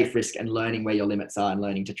that safe risk and learning where your limits are and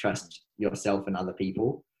learning to trust yourself and other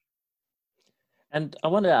people. And I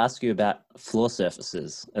wanted to ask you about floor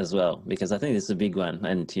surfaces as well, because I think this is a big one.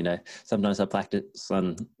 And, you know, sometimes I practice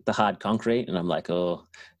on the hard concrete and I'm like, oh,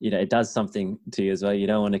 you know, it does something to you as well. You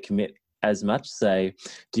don't want to commit as much. So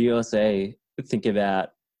do you also think about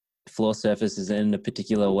floor surfaces in a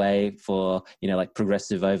particular way for, you know, like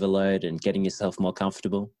progressive overload and getting yourself more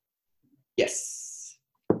comfortable? Yes.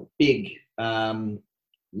 Big.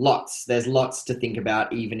 Lots. There's lots to think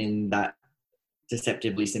about, even in that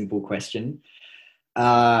deceptively simple question.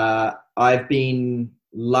 I've been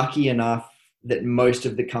lucky enough that most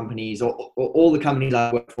of the companies or all the companies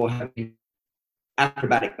I work for have been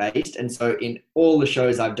acrobatic based. And so in all the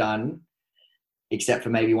shows I've done, except for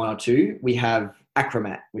maybe one or two, we have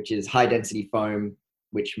Acrobat, which is high density foam,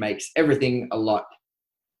 which makes everything a lot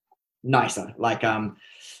nicer. Like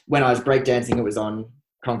when I was breakdancing, it was on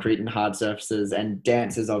concrete and hard surfaces, and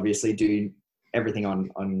dancers obviously do everything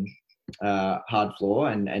on hard floor,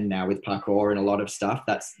 and now with parkour and a lot of stuff,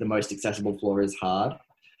 that's the most accessible floor is hard.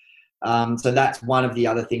 So that's one of the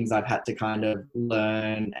other things I've had to kind of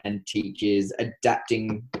learn and teach, is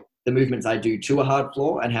adapting the movements I do to a hard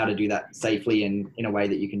floor and how to do that safely and in a way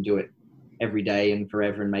that you can do it every day and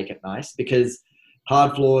forever and make it nice. Because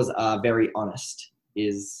hard floors are very honest,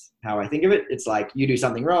 is how I think of it. It's like you do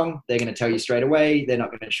something wrong, they're going to tell you straight away. They're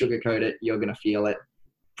not going to sugarcoat it. You're going to feel it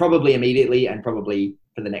probably immediately and probably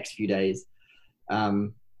for the next few days.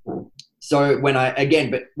 So when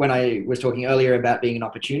I was talking earlier about being an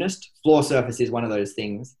opportunist, floor surface is one of those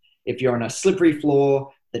things. If you're on a slippery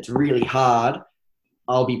floor that's really hard,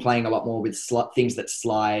 I'll be playing a lot more with things that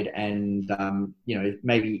slide and,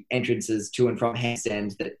 maybe entrances to and from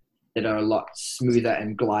handstands that are a lot smoother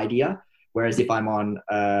and glidier. Whereas if I'm on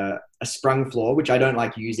a sprung floor, which I don't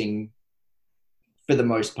like using for the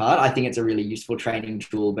most part, I think it's a really useful training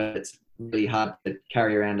tool, but it's really hard to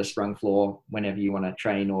carry around a sprung floor whenever you want to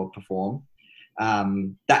train or perform.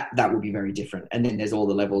 That will be very different. And then there's all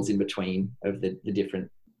the levels in between of the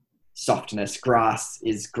different softness. Grass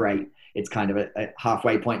is great. It's kind of a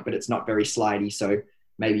halfway point, but it's not very slidey. So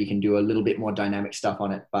maybe you can do a little bit more dynamic stuff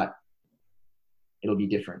on it, but it'll be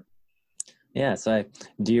different. Yeah. So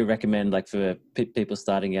do you recommend, like, for people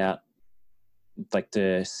starting out, like,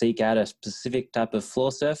 to seek out a specific type of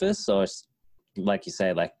floor surface, or like you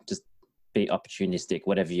say, like, just be opportunistic,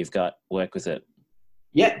 whatever you've got, work with it?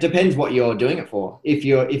 Yeah, depends what you're doing it for. If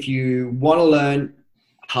you want to learn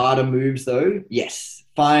harder moves though, yes,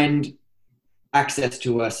 find access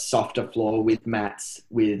to a softer floor with mats,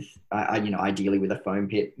 with ideally with a foam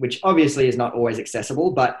pit, which obviously is not always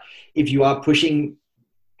accessible. But if you are pushing,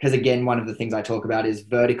 because again, one of the things I talk about is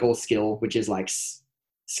vertical skill, which is like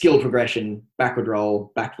skill progression, backward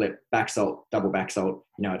roll, backflip, back salt, double back salt.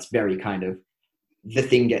 It's very kind of, the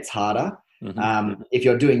thing gets harder. If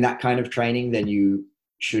you're doing that kind of training, then you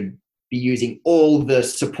should be using all the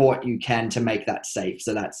support you can to make that safe.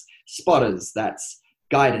 So that's spotters, that's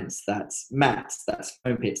guidance, that's mats, that's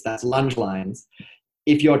foam pits, that's lunge lines.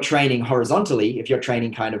 If you're training horizontally, if you're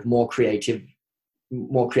training kind of more creativity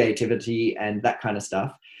and that kind of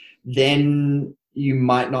stuff, then you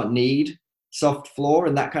might not need soft floor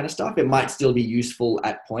and that kind of stuff. It might still be useful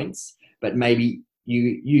at points, but maybe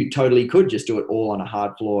you totally could just do it all on a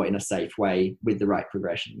hard floor in a safe way with the right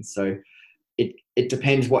progressions. So it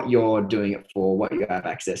depends what you're doing it for, what you have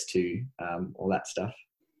access to, all that stuff.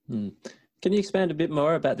 Can you expand a bit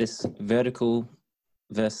more about this vertical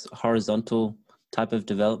versus horizontal type of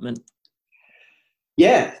development?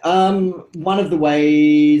 Yeah, one of the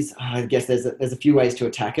ways, I guess there's a few ways to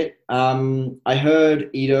attack it. I heard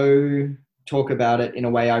Ido talk about it in a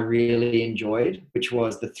way I really enjoyed, which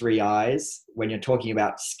was the 3 I's. When you're talking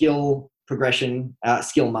about skill progression,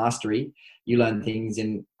 skill mastery, you learn things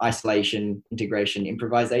in isolation, integration,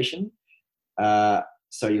 improvisation.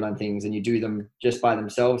 So you learn things and you do them just by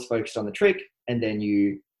themselves, focused on the trick, and then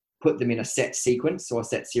you put them in a set sequence or a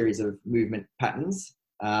set series of movement patterns.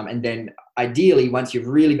 And then ideally, once you've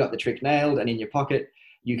really got the trick nailed and in your pocket,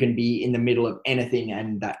 you can be in the middle of anything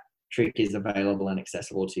and that trick is available and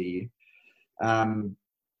accessible to you.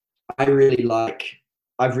 I've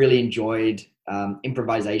really enjoyed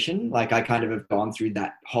improvisation. Like I kind of have gone through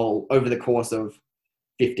that whole, over the course of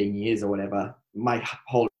 15 years or whatever, my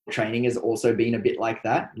whole training has also been a bit like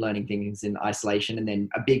that, learning things in isolation and then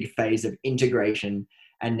a big phase of integration.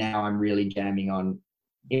 And now I'm really jamming on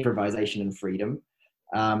improvisation and freedom.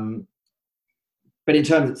 But in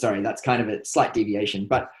terms of, sorry, that's kind of a slight deviation,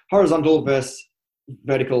 but horizontal versus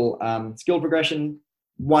vertical skill progression.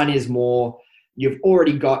 One is more, you've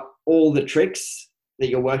already got all the tricks that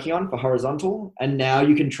you're working on for horizontal, and now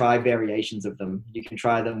you can try variations of them. You can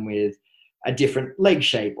try them with a different leg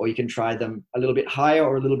shape, or you can try them a little bit higher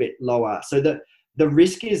or a little bit lower. So the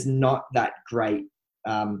risk is not that great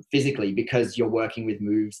physically, because you're working with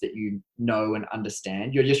moves that you know and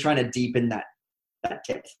understand. You're just trying to deepen that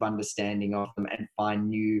depth of understanding of them and find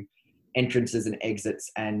new entrances and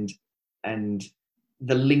exits and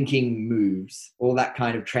the linking moves, all that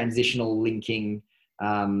kind of transitional linking,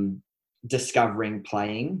 discovering,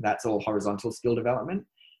 playing. That's all horizontal skill development.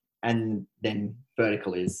 And then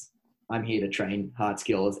vertical is, I'm here to train hard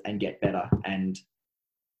skills and get better. And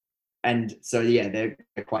so, yeah, they're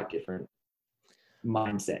quite different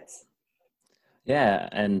mindsets. Yeah,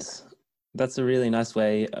 and that's a really nice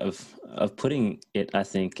way of putting it, I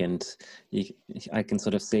think. And I can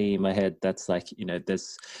sort of see in my head, that's like,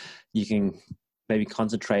 you can maybe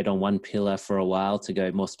concentrate on one pillar for a while to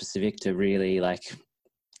go more specific to really like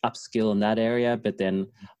upskill in that area, but then,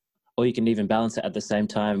 or you can even balance it at the same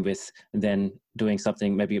time with then doing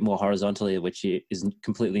something maybe more horizontally, which is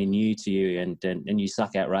completely new to you and you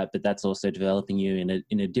suck at, right? But that's also developing you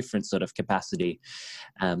in a different sort of capacity.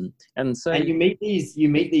 And you meet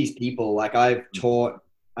these people. Like I've taught,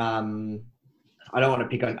 I don't want to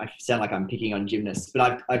pick on, I sound like I'm picking on gymnasts,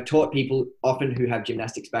 but I've taught people often who have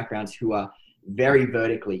gymnastics backgrounds who are very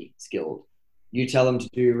vertically skilled. You tell them to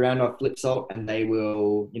do round off flip salt and they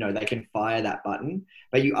will, they can fire that button,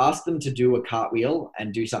 but you ask them to do a cartwheel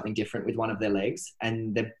and do something different with one of their legs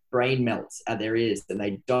and their brain melts at their ears and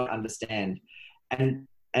they don't understand. And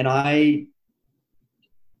I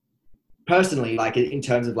personally, like in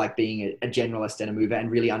terms of like being a generalist and a mover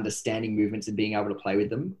and really understanding movements and being able to play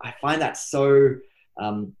with them, I find that so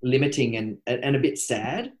limiting and a bit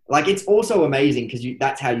sad. Like it's also amazing because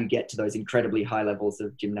that's how you get to those incredibly high levels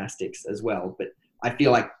of gymnastics as well. But I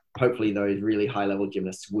feel like hopefully those really high level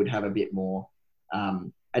gymnasts would have a bit more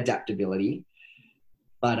adaptability.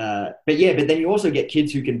 But then you also get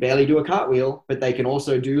kids who can barely do a cartwheel, but they can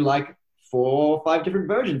also do like 4 or 5 different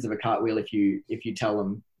versions of a cartwheel if you tell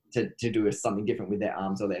them to do something different with their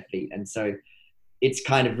arms or their feet. And so it's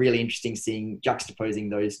kind of really interesting juxtaposing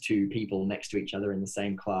those two people next to each other in the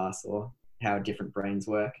same class, or how different brains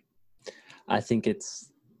work. I think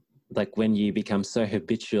it's like when you become so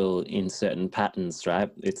habitual in certain patterns,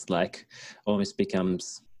 right? It's like almost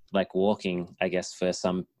becomes like walking, I guess, for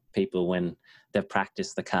some people when they've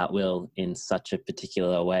practiced the cartwheel in such a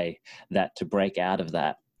particular way, that to break out of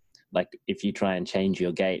that, like if you try and change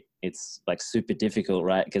your gait, it's like super difficult,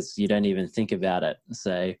 right? Because you don't even think about it.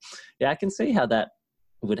 So yeah, I can see how that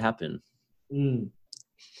would happen.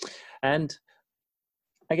 And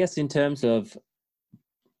I guess in terms of,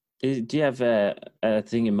 do you have a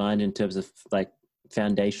thing in mind in terms of like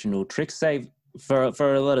foundational tricks? Say for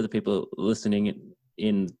a lot of the people listening,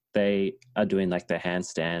 in they are doing like their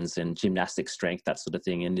handstands and gymnastic strength, that sort of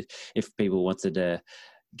thing. And if people wanted to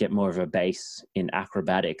get more of a base in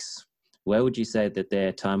acrobatics, where would you say that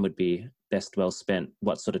their time would be best well spent?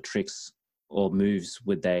 What sort of tricks or moves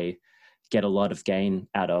would they get a lot of gain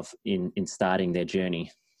out of in starting their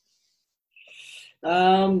journey?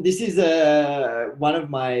 This is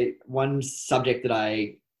one subject that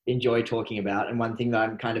I enjoy talking about, and one thing that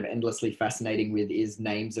I'm kind of endlessly fascinating with is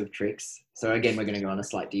names of tricks. So again, we're going to go on a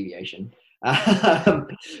slight deviation,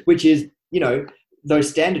 which is, those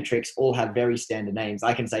standard tricks all have very standard names.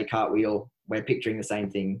 I can say cartwheel, we're picturing the same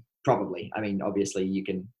thing probably. I mean, obviously you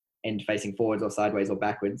can end facing forwards or sideways or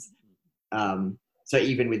backwards. So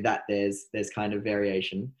even with that, there's kind of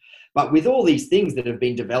variation. But with all these things that have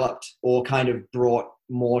been developed or kind of brought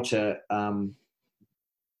more to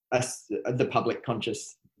the public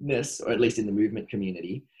consciousness, or at least in the movement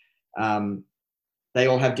community, they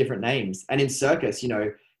all have different names. And in circus,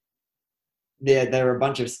 there are a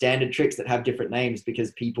bunch of standard tricks that have different names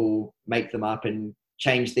because people make them up and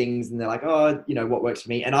change things, and they're like, oh, what works for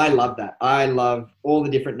me. And I love that. I love all the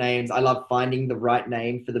different names. I love finding the right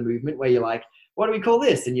name for the movement where you're like, what do we call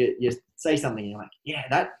this? And you say something and you're like, yeah,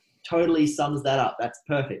 that totally sums that up. That's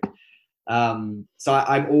perfect.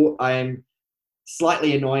 So I'm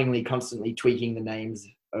slightly annoyingly constantly tweaking the names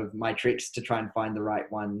of my tricks to try and find the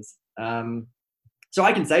right ones. So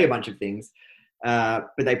I can say a bunch of things, but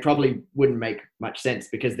they probably wouldn't make much sense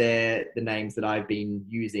because they're the names that I've been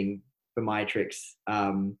using for my tricks,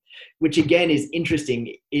 which again is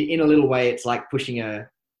interesting. In a little way, it's like pushing a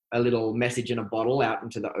little message in a bottle out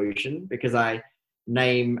into the ocean, because I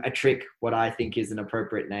name a trick what I think is an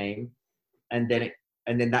appropriate name, and then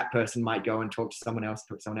that person might go and talk to someone else,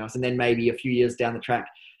 and then maybe a few years down the track,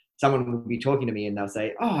 someone will be talking to me and they'll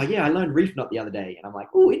say, oh yeah, I learned reef knot the other day. And I'm like,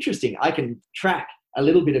 oh, interesting. I can track a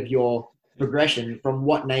little bit of your progression from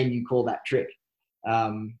what name you call that trick.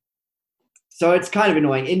 So it's kind of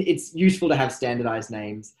annoying. It's useful to have standardized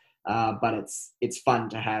names, but it's fun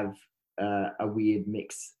to have a weird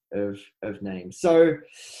mix of names. So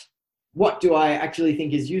what do I actually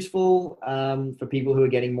think is useful for people who are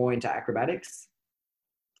getting more into acrobatics?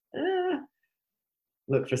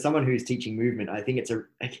 Look, for someone who's teaching movement, I think it's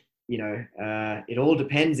it all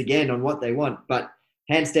depends again on what they want, but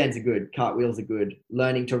handstands are good, cartwheels are good,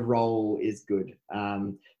 learning to roll is good.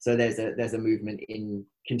 So there's a movement in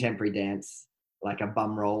contemporary dance, like a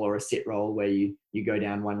bum roll or a sit roll, where you go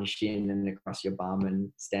down one shin and across your bum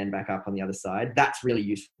and stand back up on the other side. That's really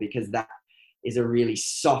useful because that is a really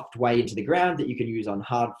soft way into the ground that you can use on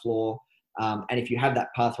hard floor. And if you have that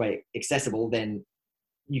pathway accessible, then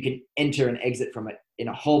you can enter and exit from it in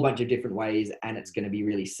a whole bunch of different ways, and it's going to be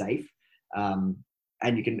really safe.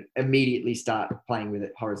 And you can immediately start playing with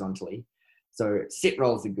it horizontally. So sit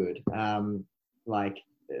rolls are good. I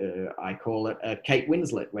call it a Kate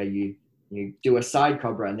Winslet, where you do a side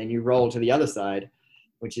cobra and then you roll to the other side,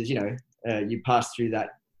 which is, you pass through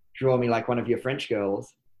that, draw me like one of your French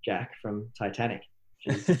girls, Jack from Titanic.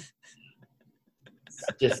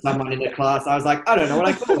 Just someone in the class, I was like, I don't know what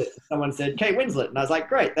I call it. Someone said Kate Winslet, and I was like,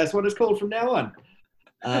 great, that's what it's called from now on.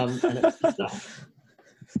 And it's just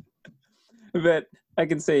But I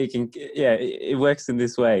can say it works in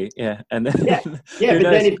this way. Yeah. And then, yeah. But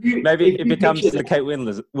knows, then maybe it becomes the Kate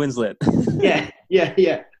Winslet.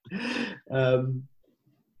 Yeah.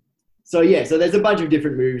 So there's a bunch of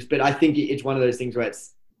different moves, but I think it's one of those things where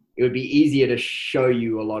it would be easier to show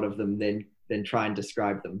you a lot of them than try and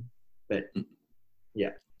describe them. But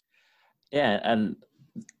yeah. Yeah. And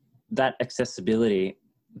that accessibility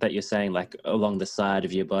that you're saying, like along the side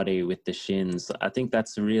of your body with the shins, I think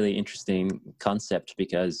that's a really interesting concept,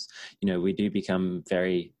 because we do become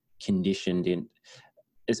very conditioned in,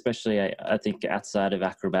 especially I think outside of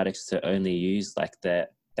acrobatics, to only use like the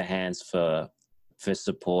hands for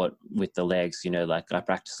support with the legs. Like I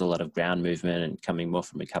practice a lot of ground movement and coming more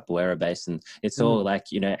from a capoeira base, and it's all like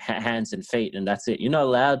hands and feet, and that's it. You're not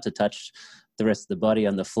allowed to touch the rest of the body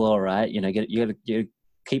on the floor, right? You gotta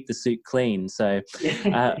keep the suit clean. So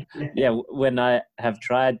when I have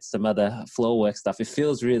tried some other floor work stuff, it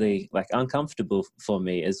feels really like uncomfortable for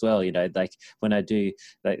me as well. Like when I do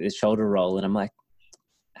like the shoulder roll, and I'm like,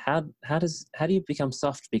 how do you become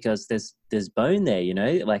soft? Because there's bone there,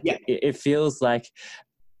 like it feels like,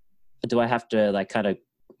 do I have to like kind of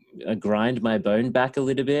grind my bone back a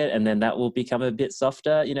little bit and then that will become a bit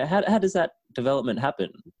softer? How does that development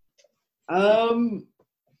happen?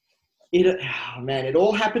 It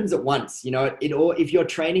all happens at once. If you're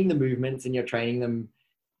training the movements and you're training them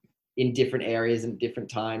in different areas and different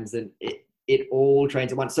times, and it all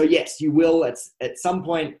trains at once. So yes, you will at some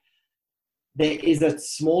point. There is a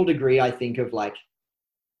small degree, I think, of like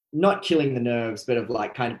not killing the nerves, but of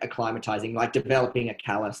like kind of acclimatizing, like developing a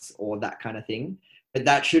callus or that kind of thing. But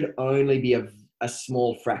that should only be a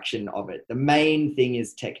small fraction of it. The main thing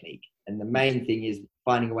is technique, and the main thing is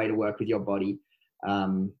finding a way to work with your body.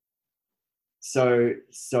 Um,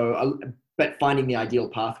 but finding the ideal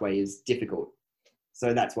pathway is difficult.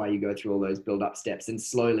 So that's why you go through all those build-up steps, and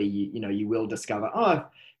slowly you will discover, oh,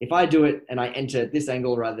 if I do it and I enter this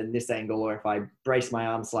angle rather than this angle, or if I brace my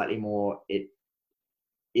arm slightly more, it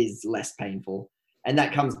is less painful. And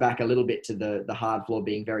that comes back a little bit to the hard floor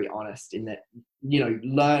being very honest in that,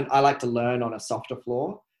 I like to learn on a softer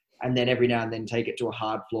floor, and then every now and then take it to a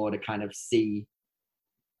hard floor to kind of see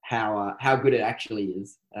how good it actually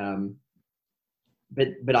is.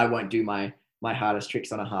 But I won't do my hardest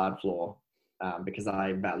tricks on a hard floor because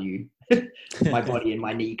I value my body and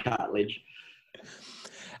my knee cartilage.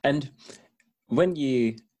 And when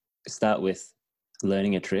you start with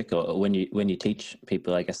learning a trick, or when you teach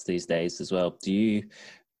people, I guess these days as well, do you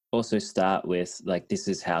also start with like, this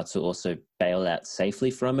is how to also bail out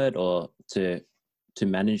safely from it, or to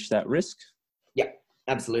manage that risk? Yeah,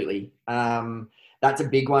 absolutely. That's a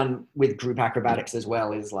big one with group acrobatics as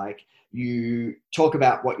well, is like you talk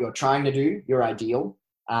about what you're trying to do, your ideal,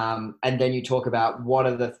 and then you talk about what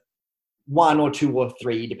are the one or two or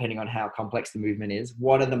three, depending on how complex the movement is,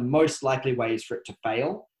 what are the most likely ways for it to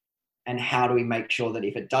fail, and how do we make sure that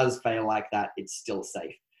if it does fail like that, it's still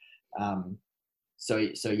safe. So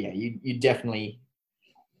yeah, you definitely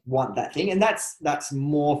want that thing, and that's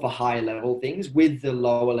more for higher level things. With the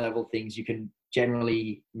lower level things, you can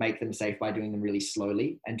generally make them safe by doing them really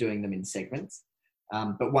slowly and doing them in segments.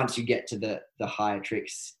 But once you get to the higher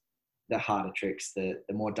tricks, the harder tricks, the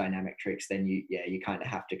more dynamic tricks, then you kind of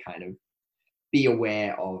have to kind of be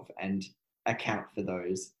aware of and account for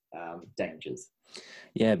those dangers.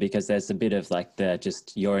 Yeah, because there's a bit of like the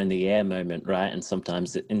just you're in the air moment, right? And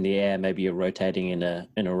sometimes in the air, maybe you're rotating in a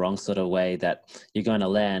wrong sort of way that you're going to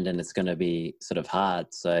land, and it's going to be sort of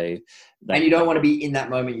hard. So, and you don't want to be in that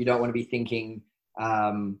moment. You don't want to be thinking,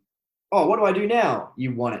 oh, what do I do now?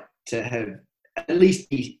 You want it to have at least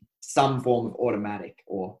be some form of automatic,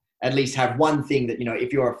 or at least have one thing that,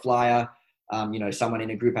 if you're a flyer, someone in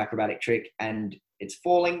a group acrobatic trick and it's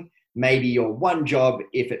falling, maybe your one job,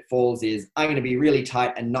 if it falls, is I'm going to be really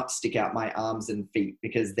tight and not stick out my arms and feet,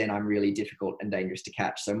 because then I'm really difficult and dangerous to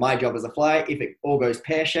catch. So my job as a flyer, if it all goes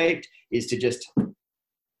pear-shaped, is to just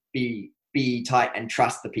be tight and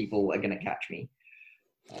trust the people are going to catch me.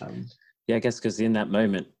 Yeah, I guess because in that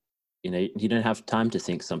moment, you don't have time to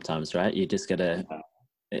think sometimes, right? You just got to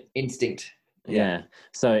instinct. Yeah.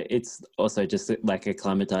 So it's also just like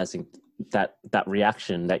acclimatizing that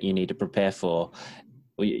reaction that you need to prepare for.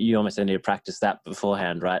 You almost need to practice that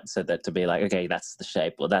beforehand, right? So that to be like, okay, that's the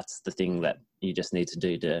shape, or that's the thing that you just need to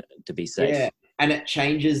do to be safe. Yeah, and it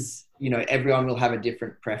changes. Everyone will have a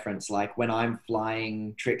different preference. Like when I'm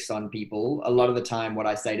flying tricks on people, a lot of the time what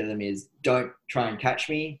I say to them is, don't try and catch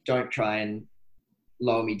me, don't try and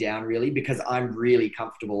lower me down, really, because I'm really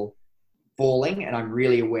comfortable falling and I'm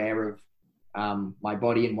really aware of my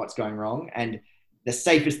body and what's going wrong. And the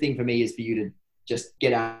safest thing for me is for you to just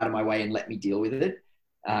get out of my way and let me deal with it.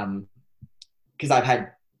 Because I've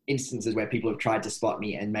had instances where people have tried to spot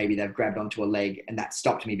me and maybe they've grabbed onto a leg, and that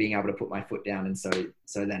stopped me being able to put my foot down. And so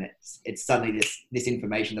then it's suddenly this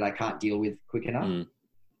information that I can't deal with quick enough.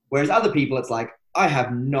 Whereas other people, it's like, I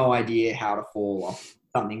have no idea how to fall off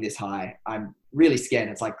something this high. I'm really scared.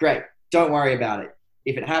 And it's like, great, don't worry about it.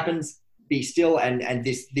 If it happens, be still, and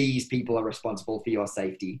these people are responsible for your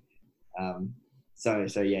safety. So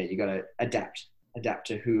yeah, you got to adapt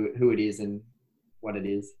to who it is and what it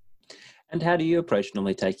is. And how do you approach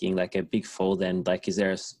normally taking like a big fall then? Like, is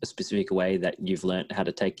there a specific way that you've learned how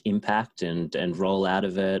to take impact and roll out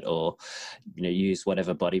of it, or, use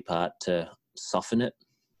whatever body part to soften it?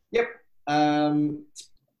 Yep.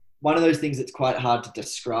 One of those things that's quite hard to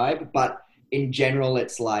describe, but in general,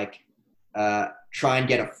 it's like, try and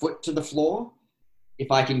get a foot to the floor.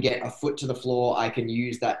 If I can get a foot to the floor, I can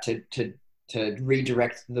use that to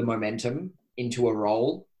redirect the momentum into a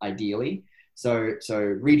roll, ideally. So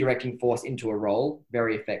redirecting force into a roll,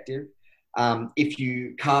 very effective. If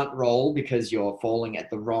you can't roll because you're falling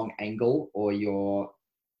at the wrong angle, or you're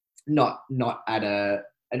not at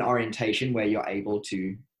an orientation where you're able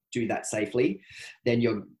to do that safely, then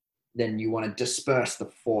you want to disperse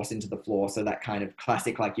the force into the floor. So that kind of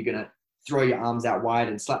classic, like you're going to throw your arms out wide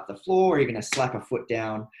and slap the floor, or you're going to slap a foot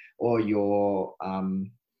down, or you're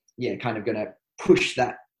kind of going to push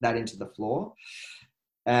that into the floor.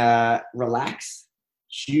 Relax,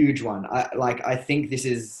 huge one. I think this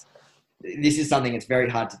is this is something that's very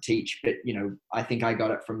hard to teach, but, you know, I think I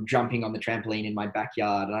got it from jumping on the trampoline in my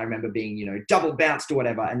backyard. And I remember being, you know, double bounced or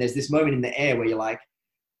whatever. And there's this moment in the air where you're like,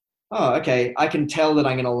 oh, okay, I can tell that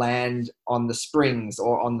I'm going to land on the springs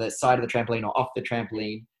or on the side of the trampoline or off the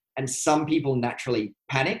trampoline. And some people naturally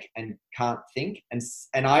panic and can't think.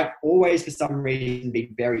 And I've always, for some reason,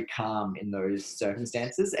 been very calm in those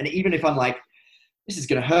circumstances. And even if I'm like, this is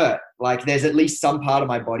going to hurt, like there's at least some part of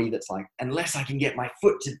my body that's like, unless I can get my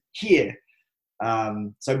foot to here.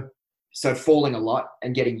 So falling a lot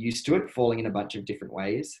and getting used to it, falling in a bunch of different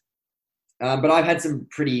ways. But I've had some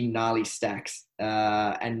pretty gnarly stacks,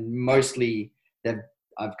 and mostly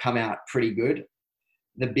I've come out pretty good.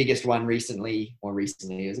 The biggest one recently, it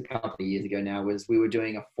was a couple of years ago now, was we were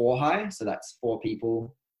doing a 4 high. So that's 4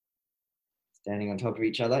 people standing on top of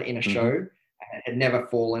each other in a show. It had never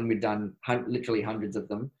fallen. We'd done literally hundreds of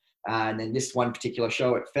them. And then this one particular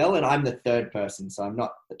show, it fell, and I'm the third person. So I'm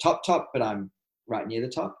not the top, but I'm right near the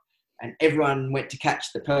top. And everyone went to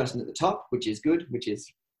catch the person at the top, which is good, which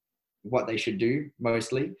is what they should do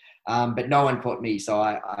mostly. But no one caught me. So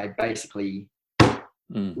I basically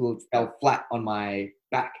fell flat on my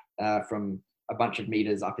back from a bunch of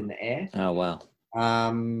meters up in the air. Oh, wow.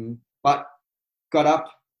 But got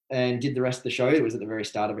up and did the rest of the show. It was at the very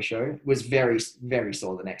start of a show. It was very, very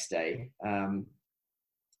sore the next day. And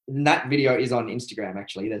that video is on Instagram,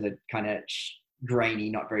 actually. There's a kind of grainy,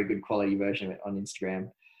 not very good quality version of it on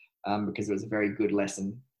Instagram, because it was a very good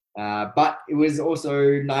lesson. But it was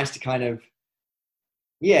also nice to kind of,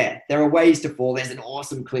 there are ways to fall. There's an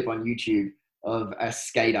awesome clip on YouTube of a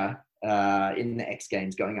skater in the X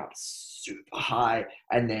Games going up super high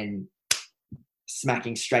and then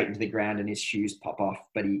smacking straight into the ground and his shoes pop off,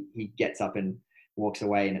 but he gets up and walks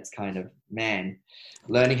away. And it's kind of, man,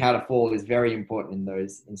 learning how to fall is very important in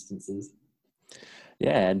those instances.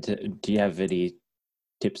 Yeah. And do you have any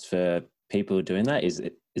tips for people doing that? Is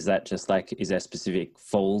that just like, is there specific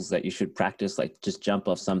falls that you should practice? Like just jump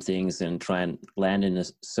off some things and try and land in a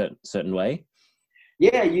certain way?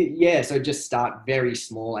 Yeah. So just start very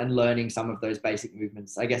small and learning some of those basic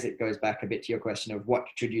movements. I guess it goes back a bit to your question of what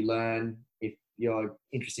should you learn if you're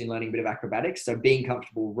interested in learning a bit of acrobatics. So being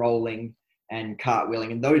comfortable rolling and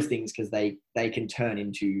cartwheeling and those things, because they can turn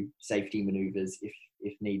into safety maneuvers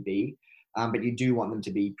if need be. But you do want them to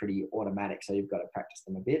be pretty automatic. So you've got to practice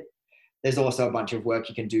them a bit. There's also a bunch of work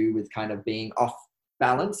you can do with kind of being off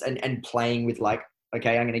balance and playing with like,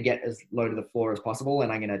 okay, I'm going to get as low to the floor as possible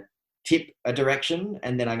and I'm going to tip a direction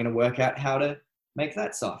and then I'm going to work out how to make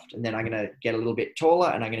that soft. And then I'm going to get a little bit taller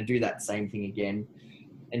and I'm going to do that same thing again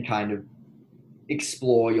and kind of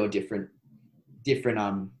explore your different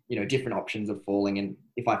options of falling. And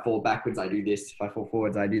if I fall backwards, I do this. If I fall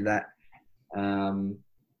forwards, I do that. And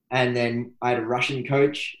then I had a Russian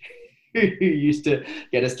coach who used to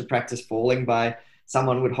get us to practice falling by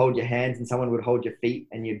someone would hold your hands and someone would hold your feet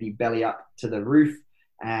and you'd be belly up to the roof.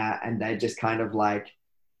 And they just kind of like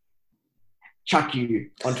chuck you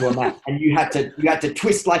onto a mat and you had to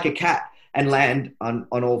twist like a cat and land on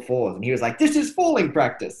all fours. And he was like, this is falling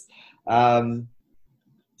practice. So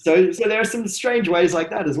there are some strange ways like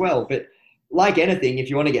that as well. But like anything, if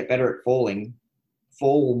you want to get better at falling,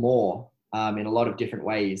 fall more in a lot of different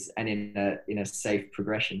ways and in a safe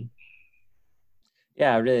progression.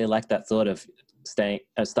 Yeah, I really like that thought of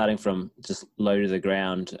starting from just low to the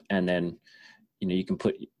ground, and then you can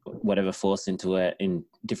put whatever force into it in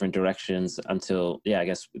different directions until I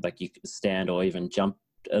guess like you can stand or even jump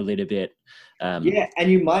a little bit. And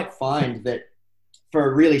you might find that for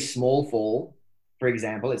a really small fall, for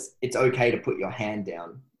example, it's okay to put your hand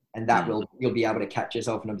down, and that you'll be able to catch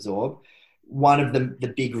yourself and absorb. One of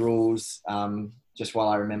the big rules, just while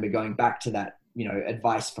I remember going back to that,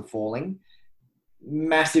 advice for falling,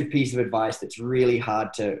 massive piece of advice that's really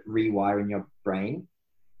hard to rewire in your brain.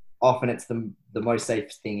 Often it's the most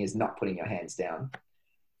safe thing is not putting your hands down.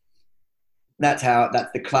 That's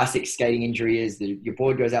the classic skating injury is your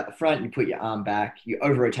board goes out the front, you put your arm back, you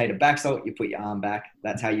over-rotate a backsalto, you put your arm back.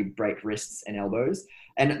 That's how you break wrists and elbows.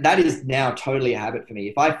 And that is now totally a habit for me.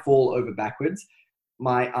 If I fall over backwards,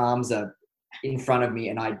 my arms are in front of me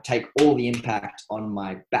and I take all the impact on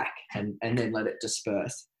my back and then let it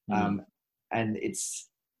disperse. And it's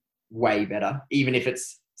way better, even if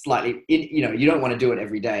it's slightly, you don't want to do it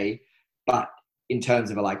every day, but in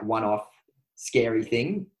terms of a like one-off scary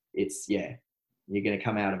thing, it's, you're going to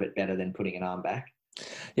come out of it better than putting an arm back.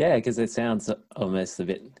 Yeah, because it sounds almost a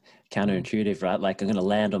bit counterintuitive, right? Like I'm going to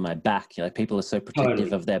land on my back. People are so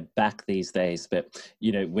protective of their back these days. But,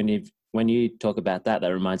 when you talk about that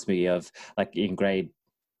reminds me of like in grade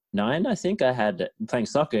 9, I think I had playing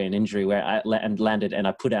soccer an injury where and landed and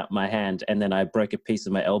I put out my hand and then I broke a piece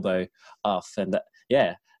of my elbow off. And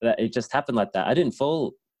it just happened like that. I didn't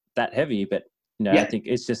fall that heavy, but I Yeah. think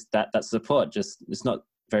it's just that support just it's not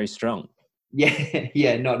very strong. Yeah.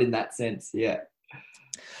 Yeah. Not in that sense. Yeah.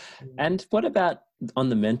 And what about on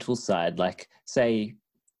the mental side? Like, say,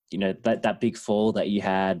 that big fall that you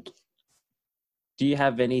had. Do you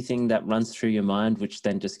have anything that runs through your mind which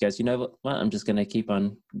then just goes, what, I'm just going to keep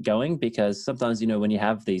on going? Because sometimes, when you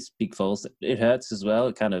have these big falls, it hurts as well.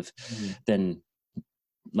 It kind of then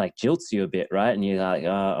like jilts you a bit, right? And you're like,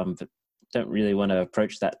 oh, I don't really want to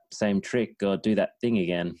approach that same trick or do that thing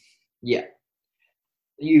again. Yeah.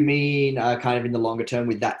 You mean kind of in the longer term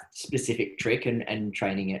with that specific trick and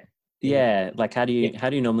training it? Yeah. Like how do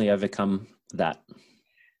you normally overcome that?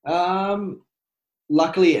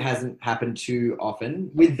 Luckily it hasn't happened too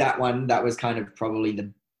often. With that one, that was kind of probably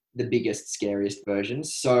the biggest, scariest version.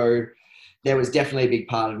 So there was definitely a big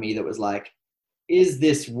part of me that was like, is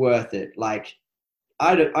this worth it? Like,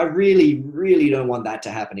 I really, really don't want that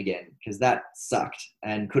to happen again, because that sucked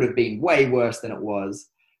and could have been way worse than it was.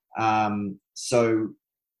 So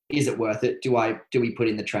is it worth it? Do we put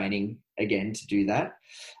in the training again to do that?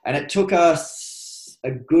 And it took us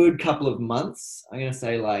a good couple of months. I'm going to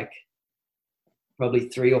say like probably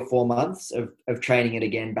 3 or 4 months of training it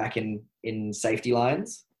again back in safety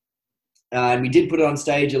lines. And we did put it on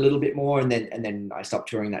stage a little bit more, and then I stopped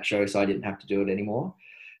touring that show, so I didn't have to do it anymore.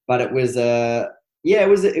 But it was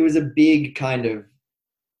it was a big kind of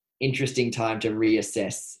interesting time to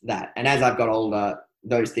reassess that. And as I've got older,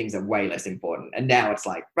 those things are way less important. And now it's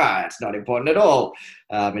like, it's not important at all.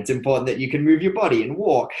 It's important that you can move your body and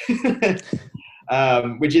walk,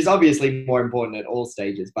 which is obviously more important at all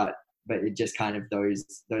stages. But it just kind of those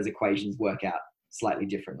equations work out slightly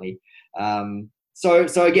differently.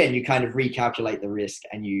 So again, you kind of recalculate the risk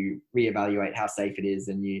and you reevaluate how safe it is,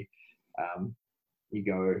 and you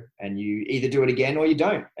go and you either do it again or you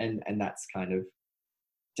don't, and that's kind of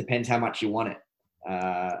depends how much you want it.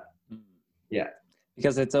 Yeah.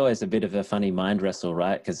 Because it's always a bit of a funny mind wrestle,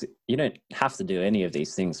 right? Because you don't have to do any of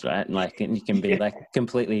these things, right? And you can be like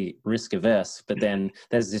completely risk averse, but then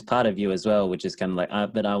there's this part of you as well, which is kind of like,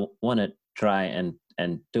 but I want to try and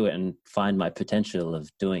do it and find my potential of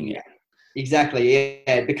doing it. Exactly.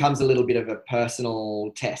 Yeah, it becomes a little bit of a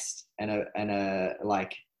personal test and a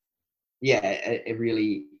like, a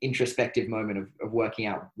really introspective moment of working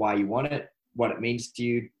out why you want it, what it means to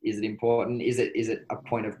you. Is it important? Is it a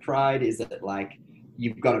point of pride? Is it like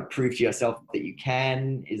you've got to prove to yourself that you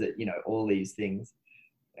can? Is it, all these things?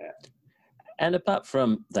 Yeah. And apart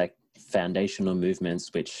from like foundational movements,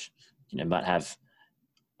 which, might have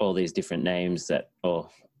all these different names or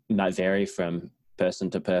might vary from person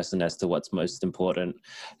to person as to what's most important,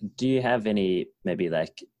 do you have any maybe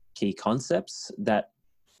like key concepts that,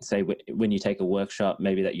 say, when you take a workshop,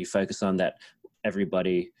 maybe that you focus on that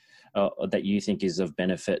everybody that you think is of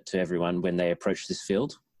benefit to everyone when they approach this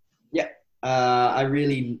field? Yeah. I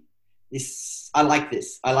like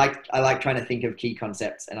this. I like trying to think of key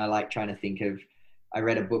concepts, and I like trying to think of, I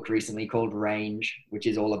read a book recently called Range, which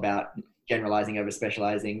is all about generalizing over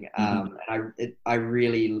specializing. And I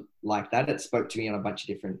really like that. It spoke to me in a bunch of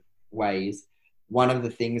different ways. One of the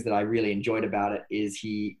things that I really enjoyed about it is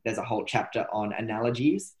there's a whole chapter on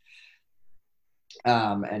analogies,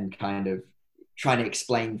 and kind of trying to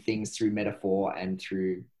explain things through metaphor and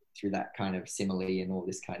through that kind of simile and all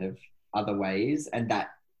this kind of other ways. And that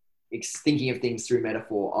thinking of things through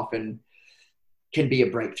metaphor often can be a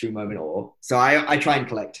breakthrough moment. Or so I try and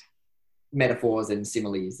collect metaphors and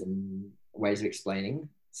similes and ways of explaining.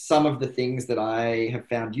 Some of the things that I have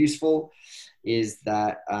found useful is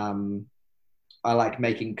that I like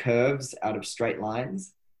making curves out of straight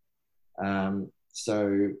lines.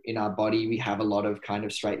 So in our body, we have a lot of kind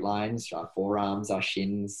of straight lines, our forearms, our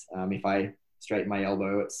shins. If I straighten my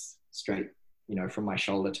elbow, it's straight, from my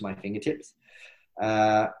shoulder to my fingertips.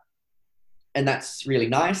 And that's really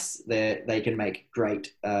nice. They can make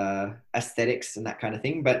great aesthetics and that kind of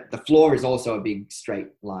thing. But the floor is also a big straight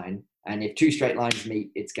line. And if two straight lines meet,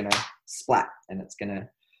 it's going to splat and it's going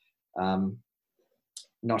to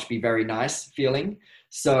not be very nice feeling.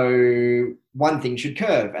 So one thing should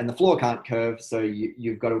curve, and the floor can't curve. So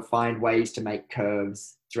you've got to find ways to make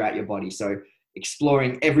curves throughout your body. So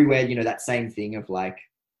exploring everywhere, that same thing of like,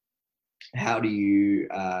 how do you,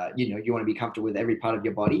 you want to be comfortable with every part of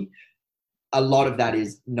your body. A lot of that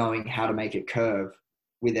is knowing how to make it curve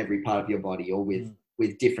with every part of your body, or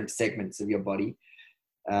with different segments of your body.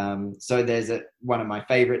 So there's one of my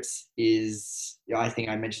favorites is, I think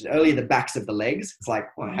I mentioned earlier, the backs of the legs. It's like,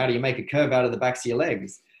 well, how do you make a curve out of the backs of your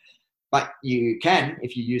legs? but you can,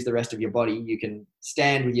 if you use the rest of your body, you can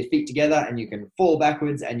stand with your feet together and you can fall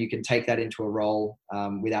backwards and you can take that into a roll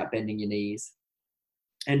without bending your knees,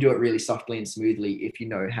 and do it really softly and smoothly if you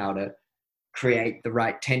know how to create the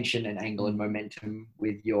right tension and angle and momentum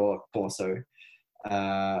with your torso.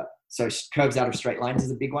 So curves out of straight lines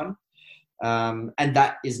is a big one. And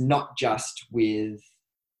that is not just with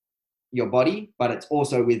your body, but it's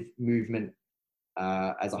also with movement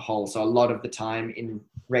as a whole. So a lot of the time in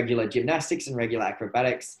regular gymnastics and regular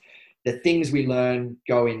acrobatics, the things we learn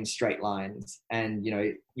go in straight lines. And, you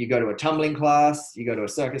know, you go to a tumbling class, you go to a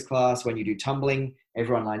circus class, when you do tumbling,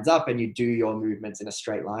 everyone lines up and you do your movements in a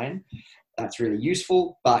straight line. That's really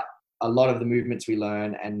useful. But a lot of the movements we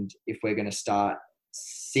learn, and if we're going to start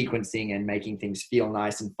sequencing and making things feel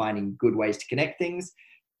nice and finding good ways to connect things,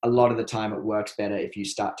 a lot of the time it works better if you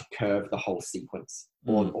start to curve the whole sequence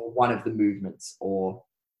or one of the movements. Or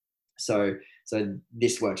so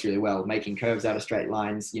this works really well, making curves out of straight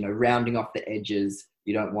lines, you know, rounding off the edges.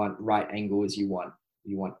 You don't want right angles, you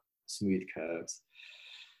want smooth curves.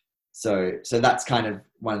 So that's kind of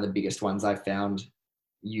one of the biggest ones I've found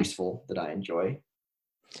useful that I enjoy.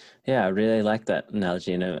 Yeah, I really like that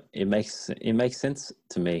analogy. You know, it makes sense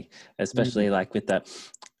to me, especially like with that,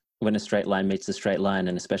 when a straight line meets a straight line,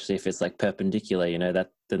 and especially if it's like perpendicular, you know,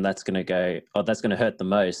 then that's going to go, or that's going to hurt the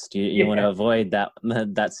most. You want to avoid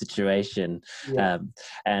that situation. Yeah.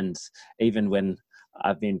 And even when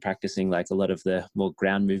I've been practicing like a lot of the more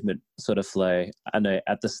ground movement sort of flow, I know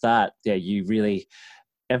at the start, you really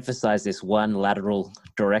emphasize this one lateral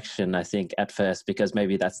direction, I think, at first, because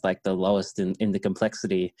maybe that's like the lowest in the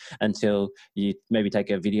complexity, until you maybe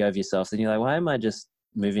take a video of yourself and you're like, why am I just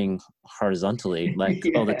moving horizontally like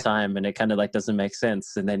all the time? And it kind of like doesn't make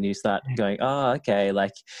sense. And then you start going, oh, okay,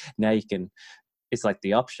 like now you can, it's like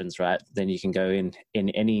the options, right? Then you can go in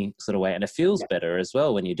any sort of way, and it feels better as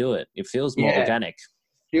well when you do it. It feels more organic.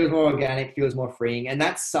 Feels more organic, feels more freeing. And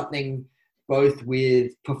that's something both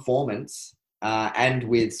with performance and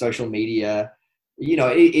with social media. You know,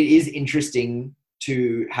 it is interesting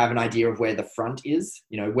to have an idea of where the front is.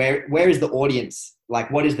 You know, where is the audience?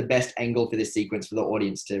 Like, what is the best angle for this sequence for the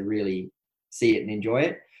audience to really see it and enjoy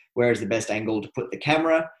it? Where is the best angle to put the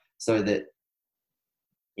camera so that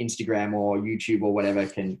Instagram or YouTube or whatever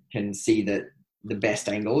can see the best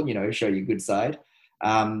angle, you know, show you good side.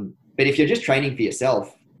 But if you're just training for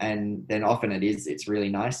yourself, and then often it's really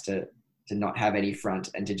nice to not have any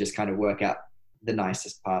front and to just kind of work out the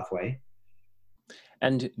nicest pathway.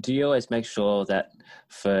 And do you always make sure that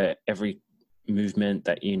for every movement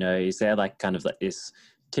that, you know, is there like kind of like this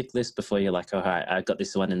tick list before you're like, all right, I got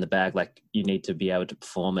this one in the bag, like you need to be able to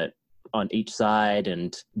perform it on each side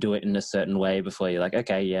and do it in a certain way before you're like,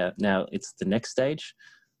 okay, yeah, now it's the next stage?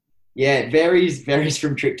 Yeah, it varies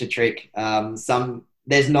from trick to trick.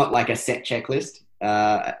 There's not like a set checklist,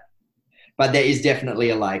 but there is definitely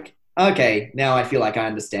a like, okay, now I feel like I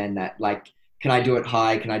understand that. Like, can I do it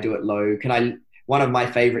high? Can I do it low? One of my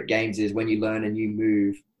favorite games is when you learn a new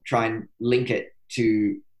move, try and link it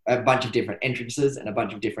to a bunch of different entrances and a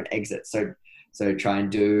bunch of different exits. So try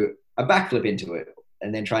and do a backflip into it,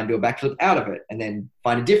 and then try and do a backflip out of it, and then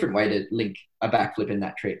find a different way to link a backflip in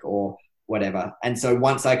that trick or whatever. And so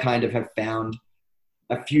once I kind of have found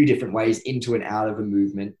a few different ways into and out of a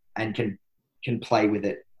movement and can play with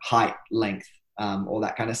it, height, length, all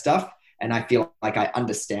that kind of stuff, and I feel like I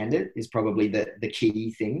understand it is probably the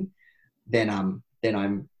key thing, then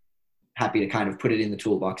I'm happy to kind of put it in the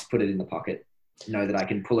toolbox, put it in the pocket, know that I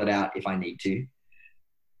can pull it out if I need to.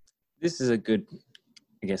 This is a good,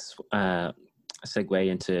 I guess, segue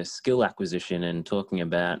into skill acquisition and talking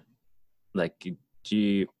about, like,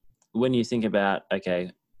 when you think about,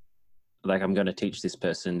 okay, like I'm going to teach this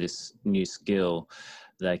person this new skill,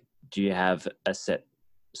 like, do you have a set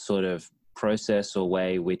sort of process or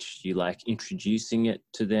way which you like introducing it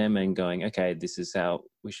to them and going, okay, this is how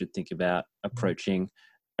we should think about approaching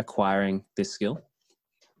acquiring this skill?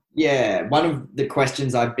 Yeah, one of the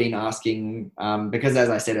questions I've been asking, because as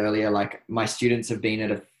I said earlier, like my students have been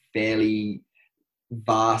at a fairly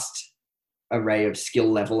vast array of skill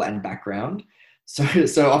level and background.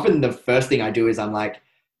 So often the first thing I do is I'm like,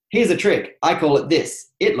 here's a trick. I call it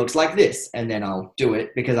this. It looks like this. And then I'll do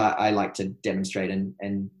it because I like to demonstrate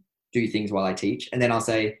and do things while I teach. And then I'll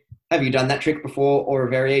say, have you done that trick before, or a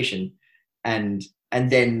variation? And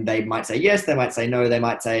then they might say yes, they might say no, they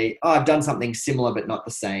might say, oh, I've done something similar but not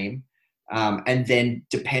the same. And then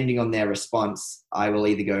depending on their response, I will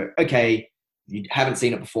either go, okay, you haven't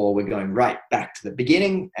seen it before, we're going right back to the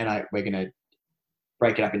beginning, and we're going to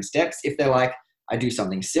break it up in steps. If they're like, I do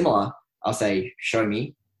something similar, I'll say, show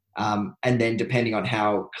me. And then depending on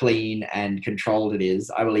how clean and controlled it is,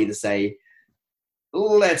 I will either say,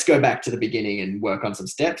 let's go back to the beginning and work on some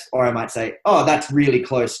steps. Or I might say, oh, that's really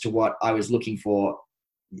close to what I was looking for.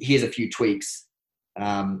 Here's a few tweaks.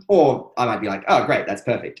 Or I might be like, oh, great, that's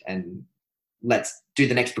perfect. And let's do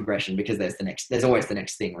the next progression, because there's always the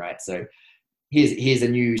next thing, right? So here's a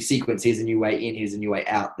new sequence, here's a new way in, here's a new way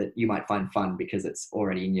out that you might find fun because it's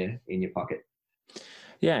already in your pocket.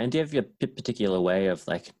 Yeah, and do you have a particular way of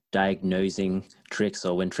like diagnosing tricks,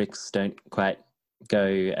 or when tricks don't quite go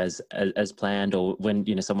as planned, or when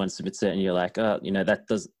someone submits it and you're like, oh,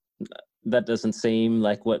 that doesn't seem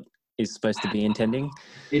like what is supposed to be intending?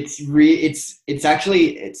 It's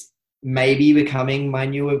actually maybe becoming my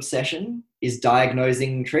new obsession, is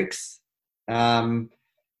diagnosing tricks.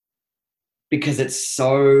 Because it's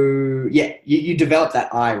so, you develop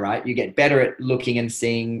that eye, right? You get better at looking and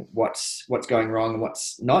seeing what's going wrong and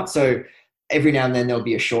what's not. So every now and then there'll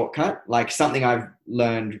be a shortcut. Like something I've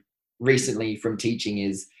learned recently from teaching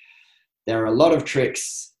is there are a lot of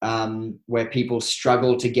tricks where people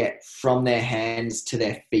struggle to get from their hands to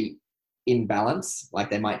their feet in balance. Like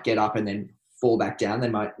they might get up and then fall back down. They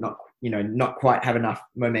might not quite have enough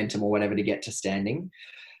momentum or whatever to get to standing.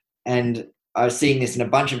 And I was seeing this in a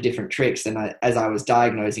bunch of different tricks. And as I was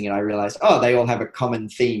diagnosing it, I realized, oh, they all have a common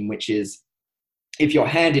theme, which is if your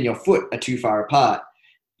hand and your foot are too far apart,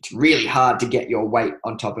 it's really hard to get your weight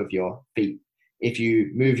on top of your feet. If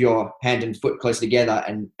you move your hand and foot closer together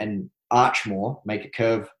and arch more, make a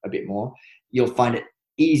curve a bit more, you'll find it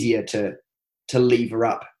easier to lever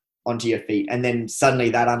up onto your feet. And then suddenly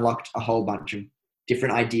that unlocked a whole bunch of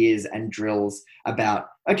different ideas and drills about,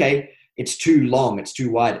 okay, it's too long, it's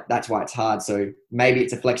too wide, that's why it's hard. So maybe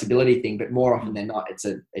it's a flexibility thing, but more often than not, it's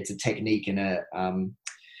a technique and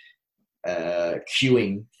a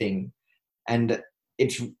cueing thing. And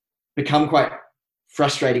it's become quite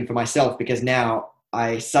frustrating for myself, because now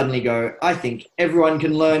I suddenly go, I think everyone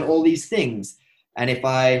can learn all these things. And if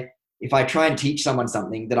I try and teach someone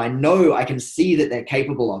something that I know I can see that they're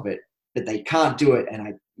capable of it, but they can't do it,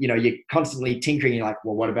 and you're constantly tinkering, you're like,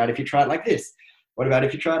 well, what about if you try it like this? What about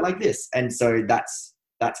if you try it like this? And so that's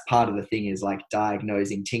part of the thing, is like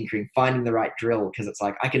diagnosing, tinkering, finding the right drill, because it's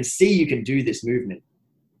like, I can see you can do this movement.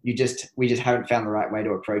 We just haven't found the right way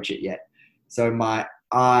to approach it yet. So my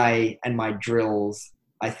eye and my drills,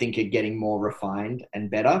 I think, are getting more refined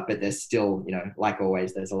and better, but there's still, like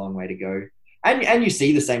always, there's a long way to go. And you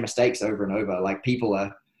see the same mistakes over and over. Like people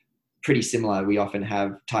are pretty similar. We often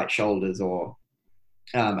have tight shoulders, or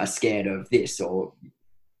are scared of this, or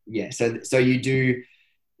So you do.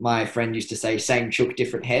 My friend used to say, "Same chook,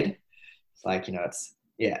 different head." It's like, it's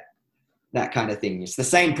that kind of thing. It's the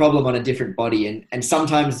same problem on a different body, and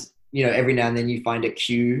sometimes every now and then you find a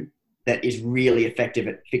cue that is really effective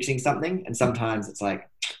at fixing something, and sometimes it's like,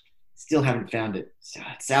 still haven't found it.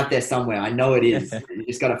 It's out there somewhere. I know it is. You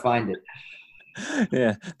just got to find it.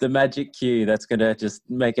 Yeah, the magic cue that's gonna just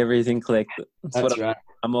make everything click. That's right.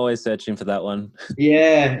 I'm always searching for that one.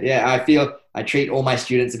 Yeah. I feel I treat all my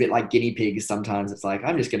students a bit like guinea pigs. Sometimes it's like,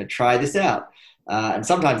 I'm just going to try this out. And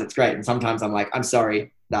sometimes it's great. And sometimes I'm like, I'm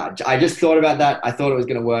sorry. Nah, I just thought about that. I thought it was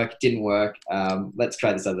going to work. Didn't work. Let's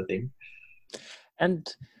try this other thing. And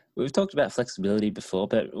we've talked about flexibility before,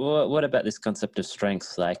 but what about this concept of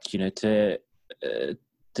strength? Like, to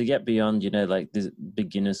get beyond, like this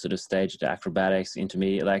beginner sort of stage to acrobatics,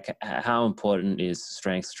 intermediate, like how important is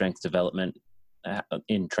strength development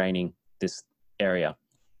in training this area?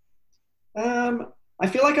 I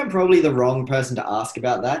feel like I'm probably the wrong person to ask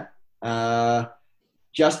about that.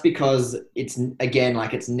 Just because it's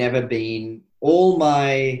never been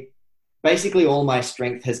basically all my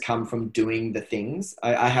strength has come from doing the things.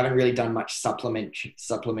 I haven't really done much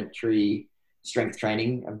supplementary strength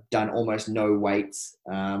training. I've done almost no weights.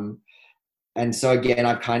 And so again,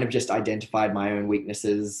 I've kind of just identified my own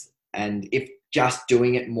weaknesses. And if just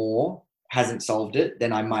doing it more hasn't solved it,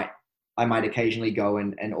 then I might occasionally go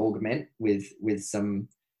and augment with some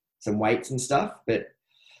weights and stuff. But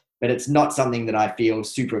it's not something that I feel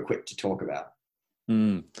super equipped to talk about.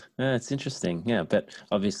 It's interesting. Yeah, but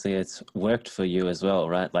obviously it's worked for you as well,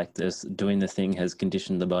 right? Like this, doing the thing has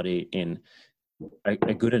conditioned the body in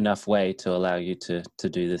a good enough way to allow you to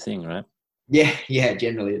do the thing, right? Yeah.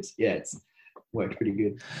 Generally, it's worked pretty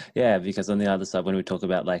good. Yeah, because on the other side, when we talk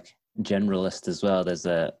about like generalist as well, there's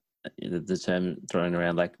the term thrown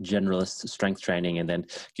around like generalist strength training, and then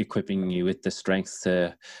equipping you with the strength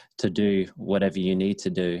to do whatever you need to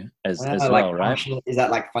do as well, right? Is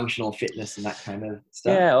that like functional fitness and that kind of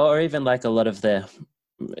stuff? Yeah, or even like a lot of the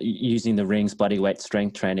using the rings body weight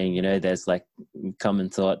strength training, there's like common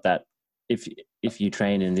thought that if you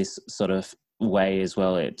train in this sort of way as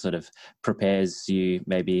well. It sort of prepares you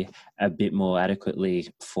maybe a bit more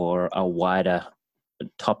adequately for a wider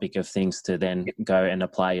topic of things to then go and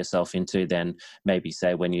apply yourself into than maybe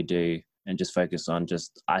say when you do and just focus on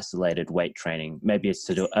just isolated weight training. Maybe it's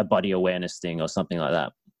to do a body awareness thing or something like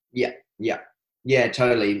that. Yeah,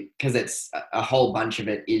 totally. Because it's a whole bunch of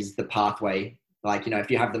it is the pathway. Like, if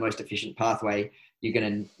you have the most efficient pathway, you're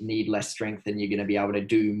going to need less strength and you're going to be able to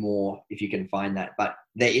do more if you can find that. But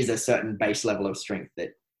there is a certain base level of strength that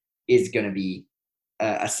is going to be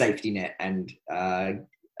a safety net and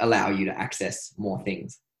allow you to access more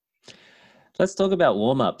things. Let's talk about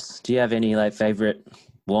warm-ups. Do you have any favorite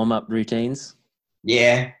warm-up routines?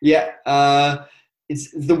 Yeah.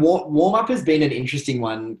 It's the warm-up has been an interesting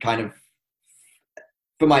one kind of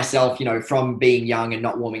for myself, from being young and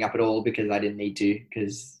not warming up at all because I didn't need to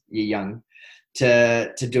because you're young,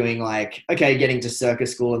 to doing getting to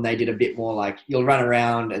circus school and they did a bit more you'll run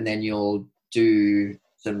around and then you'll do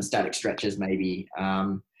some static stretches maybe.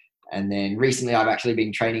 And then recently I've actually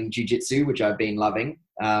been training jiu-jitsu, which I've been loving.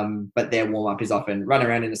 But their warm-up is often run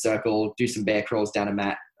around in a circle, do some bear crawls down a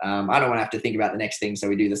mat. I don't want to have to think about the next thing, so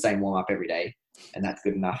we do the same warm-up every day, and that's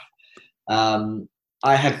good enough.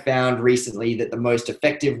 I have found recently that the most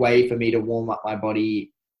effective way for me to warm up my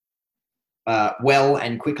body well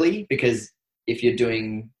and quickly, because if you're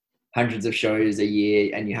doing hundreds of shows a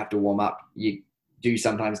year and you have to warm up, you do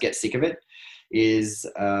sometimes get sick of it, is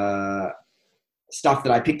stuff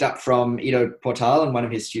that I picked up from Ido Portal and one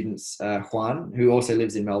of his students, Juan, who also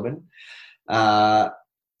lives in Melbourne. And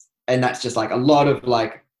that's just a lot of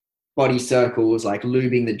body circles,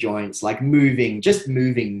 lubing the joints,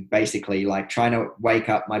 moving basically, trying to wake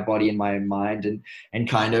up my body and my mind and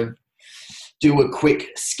kind of do a quick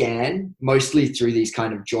scan, mostly through these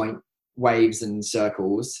kind of joint waves and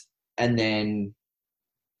circles. And then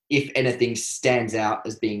if anything stands out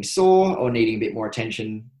as being sore or needing a bit more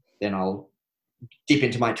attention, then I'll dip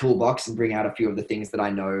into my toolbox and bring out a few of the things that I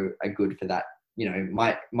know are good for that.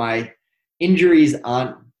 My injuries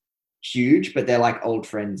aren't huge, but they're like old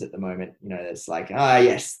friends at the moment. It's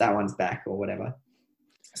yes, that one's back or whatever.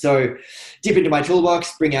 So dip into my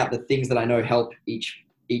toolbox, bring out the things that I know help each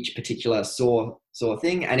particular sore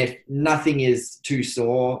thing. And if nothing is too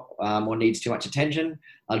sore or needs too much attention,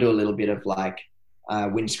 I'll do a little bit of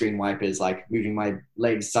windscreen wipers, moving my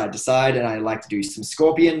legs side to side. And I like to do some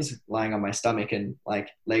scorpions, lying on my stomach and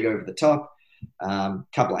leg over the top,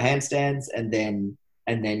 couple of handstands, and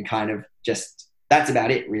then kind of just, that's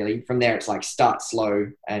about it really. From there, it's start slow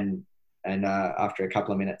and after a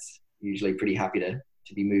couple of minutes, usually pretty happy to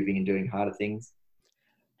be moving and doing harder things.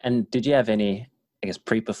 And did you have any,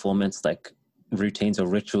 pre-performance routines or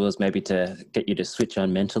rituals maybe to get you to switch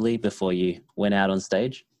on mentally before you went out on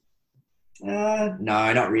stage? No,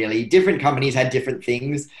 not really. Different companies had different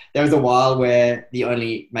things. There was a while where the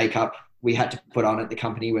only makeup we had to put on at the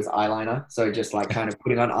company was eyeliner. So just kind of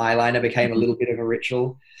putting on eyeliner became a little bit of a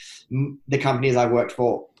ritual. The companies I worked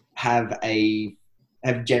for have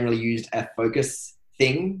generally used a focus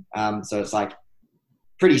thing. So it's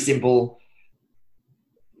pretty simple.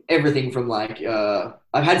 Everything from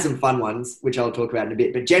I've had some fun ones, which I'll talk about in a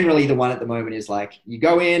bit, but generally the one at the moment is you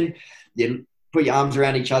go in, you put your arms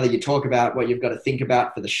around each other, you talk about what you've got to think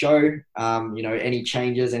about for the show. Any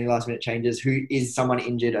changes, any last minute changes, who is someone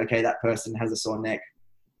injured? Okay, that person has a sore neck.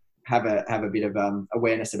 Have a bit of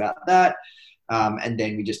awareness about that. And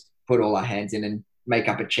then we just put all our hands in and make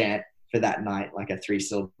up a chant for that night, a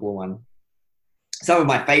 3-syllable one. Some of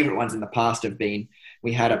my favorite ones in the past have been,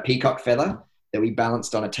 we had a peacock feather that we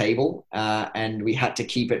balanced on a table, and we had to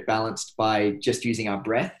keep it balanced by just using our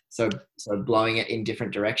breath. So blowing it in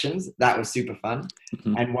different directions. That was super fun.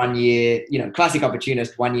 Mm-hmm. And one year, classic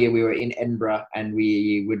opportunist, one year we were in Edinburgh and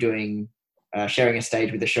we were doing, sharing a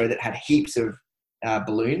stage with a show that had heaps of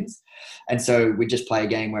balloons. And so we just play a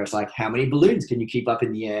game where it's how many balloons can you keep up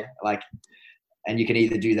in the air? And you can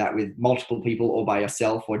either do that with multiple people or by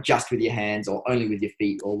yourself or just with your hands or only with your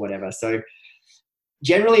feet or whatever. So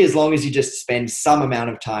generally, as long as you just spend some amount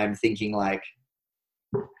of time thinking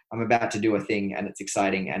I'm about to do a thing and it's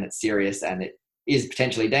exciting and it's serious and it is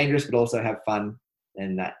potentially dangerous, but also have fun,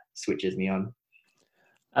 then that switches me on.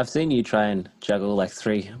 I've seen you try and juggle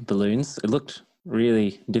 3 balloons. It looked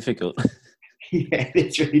really difficult. Yeah,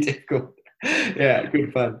 it's really difficult. Yeah,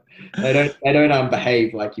 good fun. They don't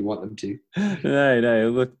behave like you want them to.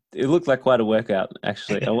 No, it looked like quite a workout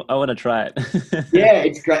actually. I want to try it. Yeah,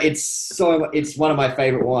 it's great. It's one of my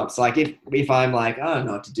favorite warm-ups. If I'm I don't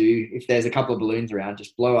know what to do, if there's a couple of balloons around,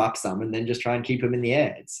 just blow up some and then just try and keep them in the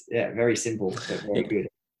air. It's very simple but very good.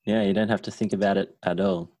 Yeah, you don't have to think about it at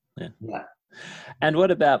all. Yeah. And what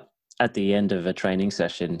about at the end of a training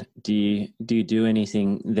session, do you do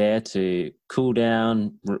anything there to cool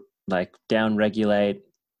down, like down regulate,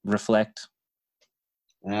 reflect?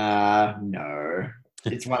 No.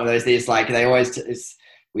 It's one of those things like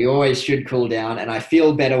we always should cool down, and I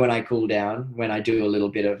feel better when I cool down, when I do a little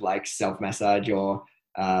bit of like self massage or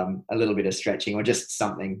a little bit of stretching or just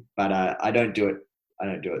something. But I don't do it. I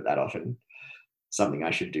don't do it that often. Something I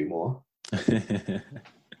should do more.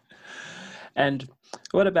 And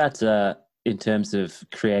what about in terms of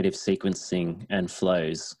creative sequencing and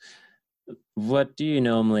flows? What do you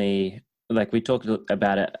normally, like, we talked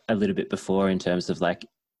about it a little bit before in terms of like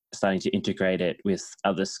starting to integrate it with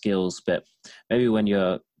other skills, but maybe when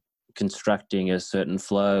you're constructing a certain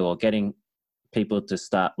flow or getting people to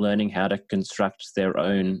start learning how to construct their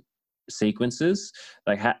own sequences,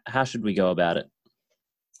 like how should we go about it?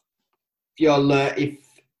 If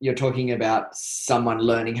you're talking about someone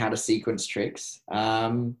learning how to sequence tricks,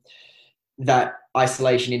 that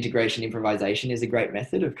isolation, integration, improvisation is a great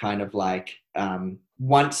method of kind of like, I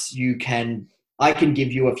can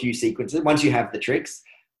give you a few sequences. Once you have the tricks,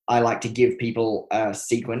 I like to give people a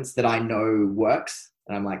sequence that I know works.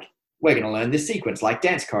 And I'm like, we're going to learn this sequence like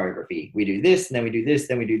dance choreography. We do this, and then we do this,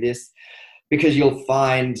 then we do this. Because you'll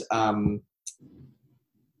find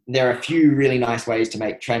there are a few really nice ways to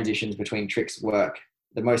make transitions between tricks work.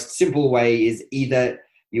 The most simple way is either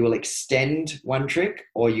you will extend one trick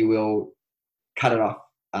or you will cut it off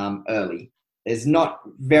early. There's not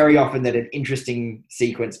very often that an interesting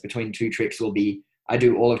sequence between two tricks will be, I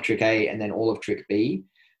do all of trick A and then all of trick B.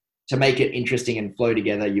 To make it interesting and flow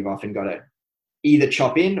together, you've often got to either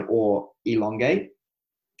chop in or elongate.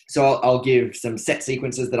 So I'll give some set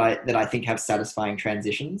sequences that I think have satisfying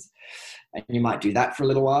transitions. And you might do that for a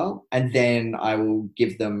little while. And then I will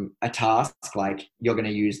give them a task, like you're going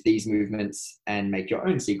to use these movements and make your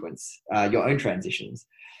own sequence, your own transitions.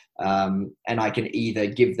 And I can either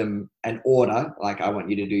give them an order, like I want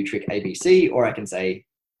you to do trick ABC, or I can say,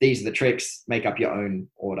 these are the tricks, make up your own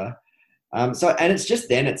order. And it's just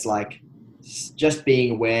then it's like just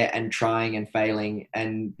being aware and trying and failing.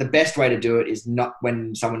 And the best way to do it is not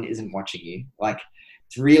when someone isn't watching you. Like,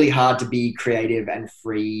 it's really hard to be creative and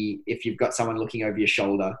free if you've got someone looking over your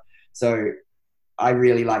shoulder. So I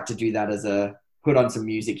really like to do that as a put on some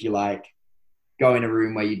music you like, go in a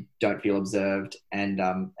room where you don't feel observed, and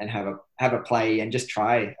have a play and just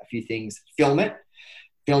try a few things. Film it.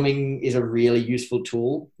 Filming is a really useful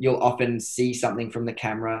tool. You'll often see something from the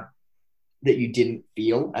camera that you didn't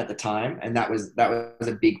feel at the time, and that was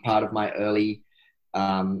a big part of my early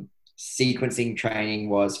sequencing training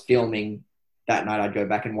was filming. That night I'd go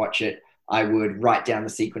back and watch it. I would write down the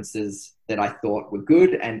sequences that I thought were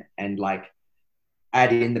good and like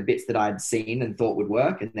add in the bits that I'd seen and thought would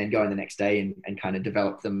work, and then go in the next day and kind of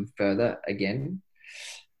develop them further again.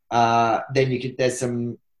 Then there's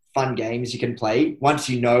some fun games you can play once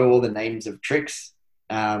you know all the names of tricks,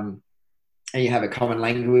 and you have a common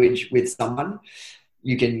language with someone.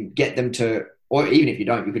 You can get them to, or even if you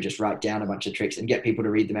don't, you could just write down a bunch of tricks and get people to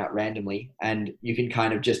read them out randomly. And you can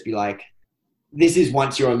kind of just be like, this is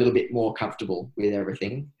once you're a little bit more comfortable with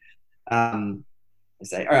everything. I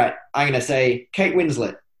say, all right, I'm going to say Kate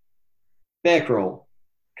Winslet, bear crawl,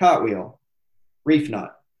 cartwheel, reef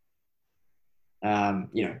knot,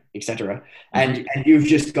 etc. And you've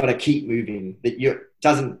just got to keep moving.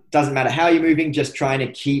 Doesn't matter how you're moving, just trying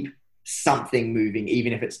to keep something moving,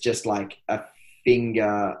 even if it's just like a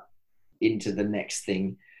finger into the next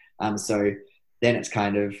thing. So then it's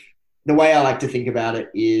kind of, the way I like to think about it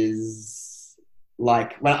is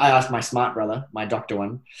like when I asked my smart brother, my doctor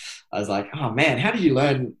one, I was like, oh man, how did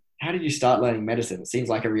you start learning medicine? It seems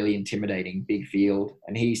like a really intimidating big field.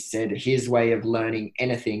 And he said his way of learning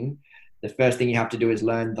anything, the first thing you have to do is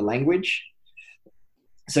learn the language.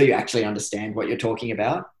 So you actually understand what you're talking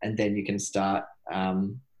about, and then you can start,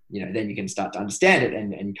 then you can start to understand it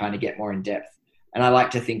and kind of get more in depth. And I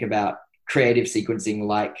like to think about creative sequencing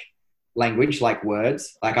like language, like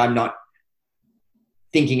words. Like, I'm not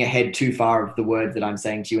thinking ahead too far of the words that I'm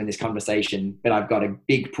saying to you in this conversation, but I've got a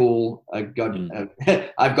big pool. I've got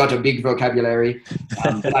a big vocabulary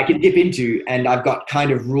that I can dip into, and I've got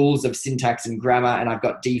kind of rules of syntax and grammar, and I've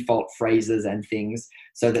got default phrases and things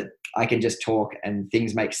so that I can just talk and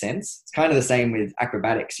things make sense. It's kind of the same with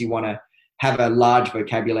acrobatics. You want to have a large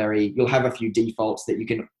vocabulary. You'll have a few defaults that you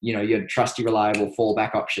can, your trusty, reliable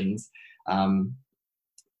fallback options.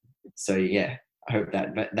 So yeah, I hope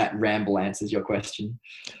that ramble answers your question.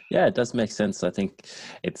 Yeah, it does make sense. I think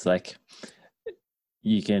it's like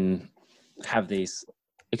you can have these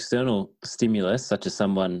external stimulus, such as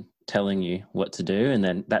someone telling you what to do, and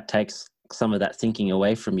then that takes some of that thinking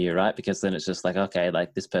away from you, right? Because then it's just like, okay,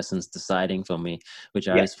 like this person's deciding for me, which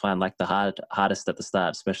I Yeah. always find like the hardest at the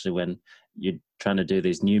start, especially when you're trying to do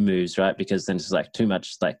these new moves, right? Because then it's like too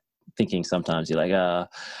much like thinking sometimes. You're like,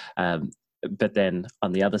 but then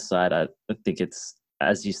on the other side, I think it's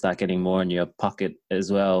as you start getting more in your pocket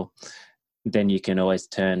as well, then you can always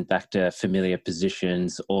turn back to familiar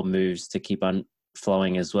positions or moves to keep on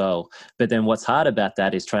flowing as well. But then what's hard about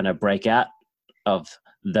that is trying to break out of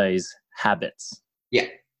those habits. Yeah.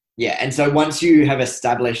 Yeah. And so once you have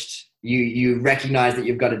established, you recognize that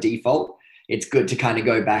you've got a default, it's good to kind of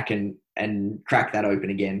go back and crack that open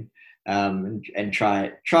again. And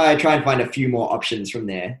try and find a few more options from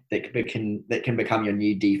there that can become your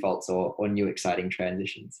new defaults or new exciting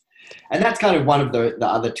transitions. And that's kind of one of the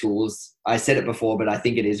other tools. I said it before, but I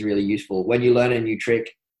think it is really useful. When you learn a new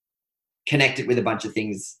trick, connect it with a bunch of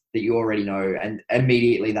things that you already know, and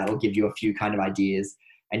immediately that'll give you a few kind of ideas,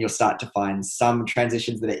 and you'll start to find some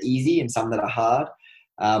transitions that are easy and some that are hard.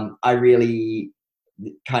 I really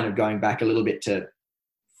kind of going back a little bit to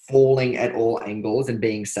falling at all angles and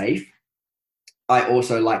being safe. I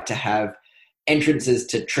also like to have entrances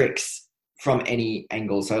to tricks from any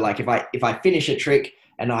angle. So like if I finish a trick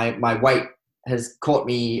and my weight has caught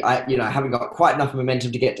me, I haven't got quite enough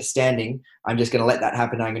momentum to get to standing, I'm just going to let that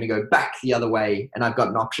happen. I'm going to go back the other way, and I've got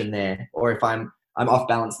an option there. Or if I'm off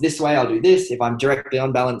balance this way, I'll do this. If I'm directly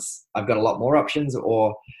on balance, I've got a lot more options.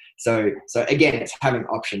 Or so again, it's having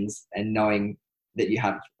options and knowing that you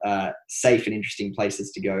have safe and interesting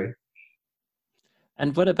places to go.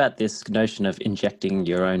 And what about this notion of injecting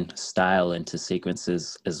your own style into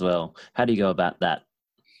sequences as well? How do you go about that?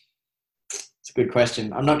 It's a good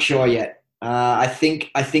question. I'm not sure yet. I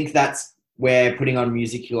think that's where putting on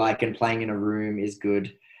music you like and playing in a room is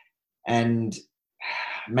good, and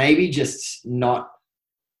maybe just not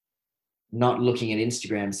looking at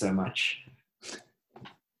Instagram so much.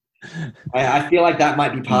 I feel like that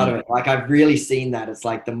might be part of it. Like I've really seen that. It's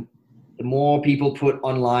like the more people put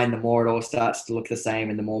online, the more it all starts to look the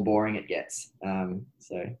same and the more boring it gets.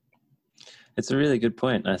 So it's a really good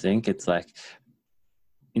point. I think it's like,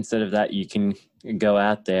 instead of that, you can go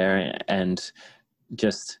out there and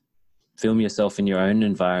just film yourself in your own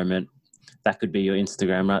environment. That could be your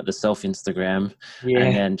Instagram, right? The self Instagram. yeah.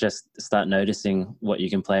 And then just start noticing what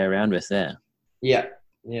you can play around with there. Yeah.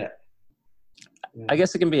 I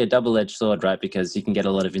guess it can be a double-edged sword, right? Because you can get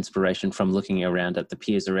a lot of inspiration from looking around at the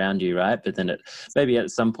peers around you, right? But then maybe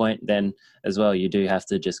at some point then as well, you do have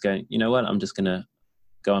to just go, you know what, I'm just going to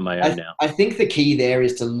go on my own now. I think the key there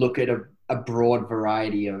is to look at a broad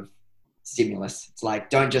variety of stimulus. It's like,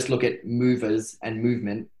 don't just look at movers and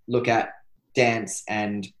movement, look at dance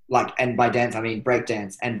and by dance, I mean break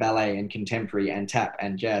dance and ballet and contemporary and tap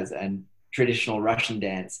and jazz and traditional Russian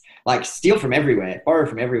dance. Like steal from everywhere, borrow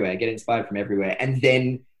from everywhere, get inspired from everywhere. And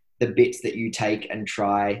then the bits that you take and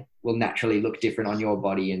try will naturally look different on your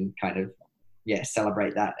body, and kind of,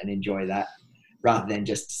 celebrate that and enjoy that, rather than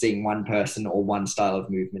just seeing one person or one style of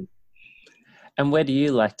movement. And where do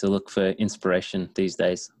you like to look for inspiration these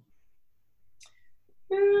days?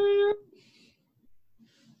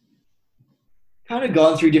 Kind of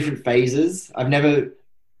gone through different phases. I've never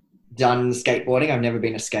done skateboarding. I've never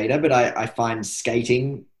been a skater, but I find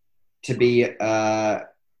skating to be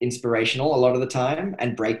inspirational a lot of the time,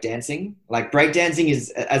 and breakdancing. Like breakdancing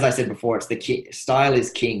is, as I said before, it's style is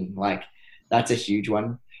king. Like that's a huge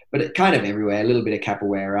one, but it kind of everywhere. A little bit of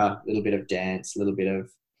capoeira, a little bit of dance, a little bit of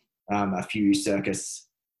a few circus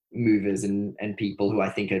movers and people who I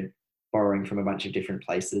think are borrowing from a bunch of different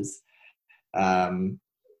places.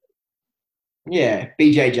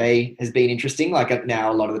 BJJ has been interesting. Like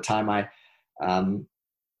now, a lot of the time I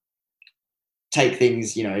take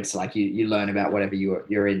things, it's like you learn about whatever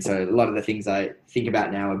you're in. So a lot of the things I think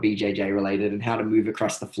about now are BJJ related, and how to move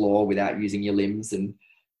across the floor without using your limbs, and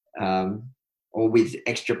or with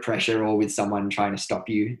extra pressure, or with someone trying to stop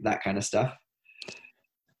you, that kind of stuff.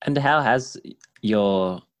 And how has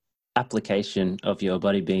your application of your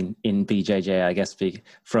body been in BJJ, I guess,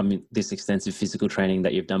 from this extensive physical training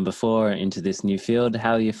that you've done before into this new field?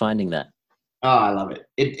 How are you finding that? Oh, I love it.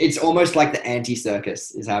 It's almost like the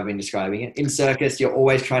anti-circus is how I've been describing it. In circus, you're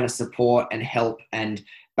always trying to support and help and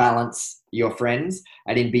balance your friends.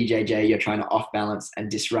 And in BJJ, you're trying to off balance and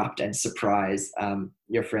disrupt and surprise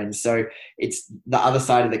your friends. So it's the other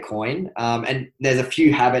side of the coin. And there's a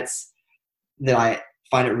few habits that I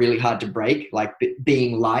find it really hard to break, like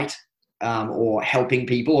being light or helping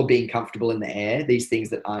people or being comfortable in the air, these things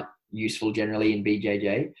that aren't useful generally in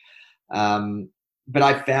BJJ. But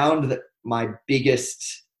I found that my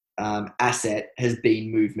biggest asset has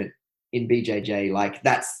been movement in BJJ. Like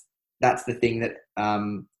that's the thing that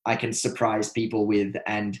I can surprise people with,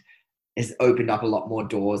 and has opened up a lot more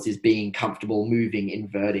doors, is being comfortable moving,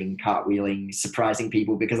 inverting, cartwheeling, surprising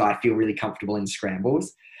people, because I feel really comfortable in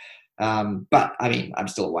scrambles. But I mean, I'm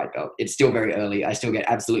still a white belt. It's still very early. I still get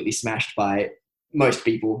absolutely smashed by most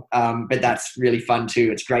people. But that's really fun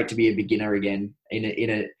too. It's great to be a beginner again in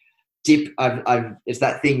a dip. It's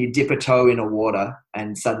that thing, you dip a toe in a water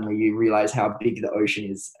and suddenly you realize how big the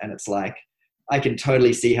ocean is. And it's like, I can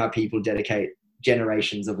totally see how people dedicate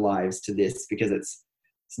generations of lives to this, because it's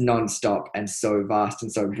nonstop and so vast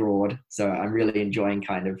and so broad. So I'm really enjoying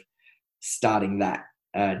kind of starting that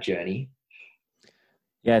journey.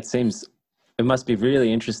 Yeah, it must be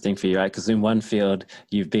really interesting for you, right? Because in one field,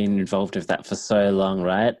 you've been involved with that for so long,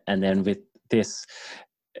 right? And then with this,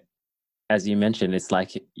 as you mentioned, it's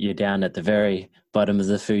like you're down at the very bottom of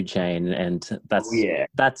the food chain, and that's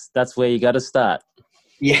where you got to start.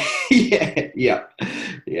 Yeah, yeah.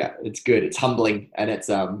 It's good. It's humbling and it's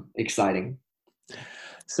exciting.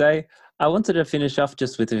 So I wanted to finish off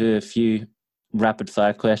just with a few rapid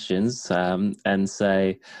fire questions, and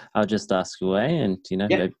say I'll just ask away, and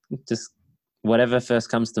maybe just whatever first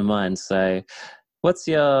comes to mind. So, what's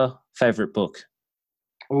your favorite book?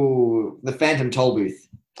 Oh, The Phantom Tollbooth.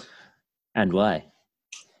 And why?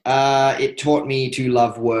 It taught me to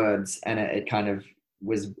love words, and it kind of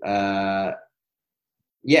was taught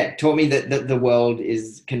me that the world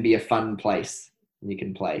can be a fun place and you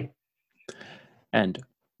can play. And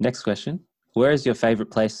next question, where is your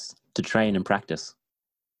favorite place to train and practice?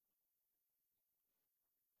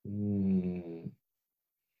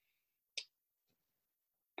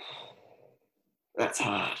 That's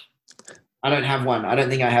hard. I don't have one. I don't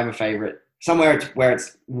think I have a favorite. Somewhere where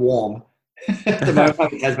it's warm. At the moment I'm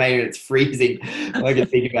in Tasmania, it's freezing. All I can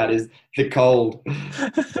think about is the cold.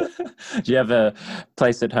 Do you have a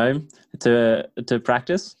place at home to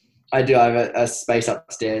practice? I do. I have a space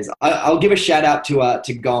upstairs. I'll give a shout out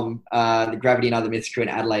to GOM, the Gravity and Other Myths crew in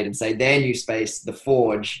Adelaide, and say their new space, the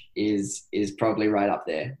Forge, is probably right up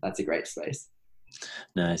there. That's a great space.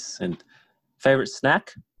 Nice. And favorite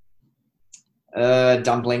snack?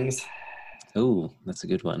 Dumplings. Ooh, that's a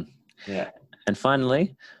good one. Yeah. And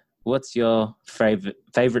finally, what's your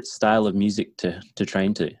favorite style of music to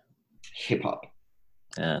train to? Hip hop.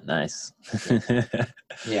 Nice.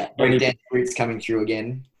 Yeah, breakdance roots coming through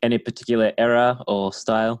again. Any particular era or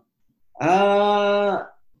style? I've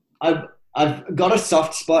got a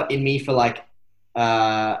soft spot in me for like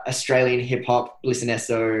Australian hip hop,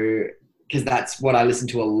 Listenesso, because that's what I listened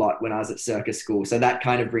to a lot when I was at circus school. So that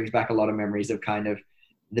kind of brings back a lot of memories of kind of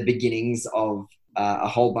the beginnings of a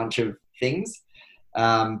whole bunch of things,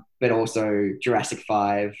 but also Jurassic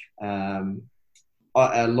 5.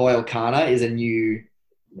 Loyal Kana is a new,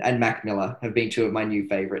 and Mac Miller have been two of my new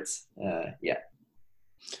favorites. The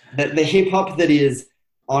hip hop that is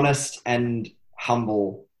honest and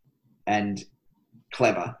humble and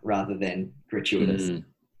clever rather than gratuitous.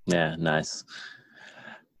 Yeah, nice.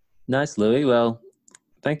 Nice, Lewie. Well,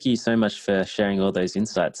 thank you so much for sharing all those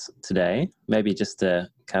insights today. Maybe just to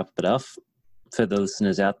cap it off, for the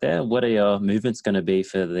listeners out there, what are your movements going to be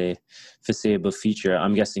for the foreseeable future?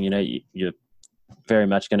 I'm guessing, you're very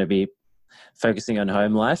much going to be focusing on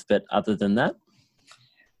home life, but other than that?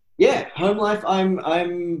 Yeah, home life,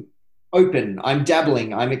 I'm open. I'm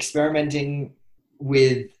dabbling. I'm experimenting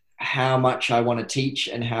with how much I want to teach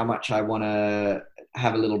and how much I want to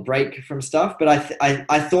have a little break from stuff. But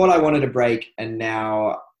I thought I wanted a break, and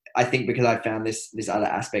now I think because I found this other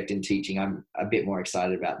aspect in teaching, I'm a bit more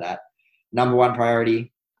excited about that. Number one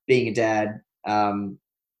priority, being a dad.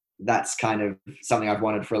 That's kind of something I've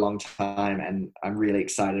wanted for a long time, and I'm really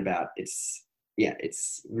excited about. It's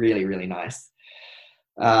really, really nice.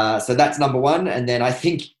 So that's number one. And then I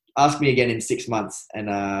think ask me again in 6 months,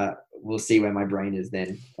 and we'll see where my brain is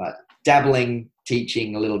then. But dabbling,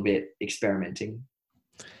 teaching a little bit, experimenting.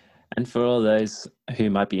 And for all those who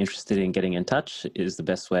might be interested in getting in touch, is the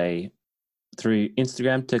best way through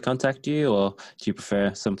Instagram to contact you, or do you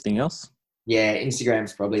prefer something else? Yeah,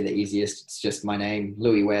 Instagram's probably the easiest. It's just my name,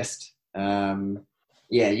 Lewie West.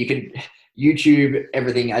 You can YouTube,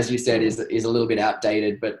 everything, as you said, is a little bit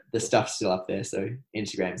outdated, but the stuff's still up there. So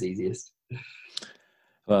Instagram's easiest.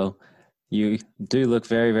 Well, you do look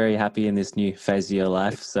very, very happy in this new phase of your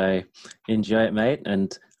life. So enjoy it, mate.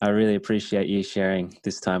 And I really appreciate you sharing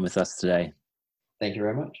this time with us today. Thank you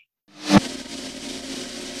very much.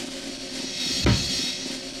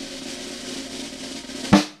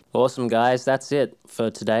 Awesome, guys. That's it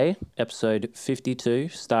for today, episode 52,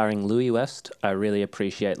 starring Lewie West. I really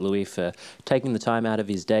appreciate Lewie for taking the time out of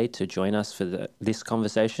his day to join us for this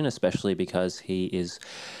conversation, especially because he is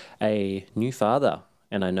a new father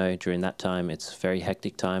And I know during that time it's a very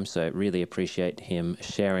hectic time, so really appreciate him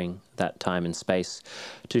sharing that time and space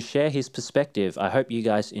to share his perspective. I hope you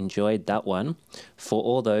guys enjoyed that one. For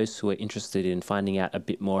all those who are interested in finding out a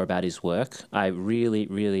bit more about his work, I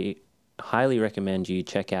really highly recommend you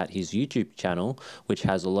check out his YouTube channel, which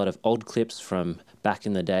has a lot of old clips from back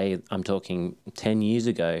in the day. I'm talking 10 years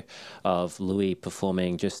ago, of Lewie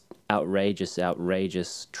performing just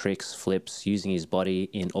outrageous tricks, flips, using his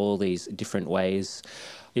body in all these different ways.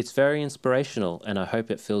 It's very inspirational, and I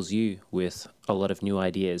hope it fills you with a lot of new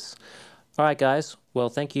ideas. All right, guys. Well,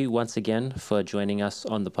 thank you once again for joining us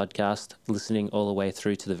on the podcast, listening all the way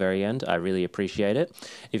through to the very end. I really appreciate it.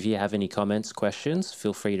 If you have any comments, questions,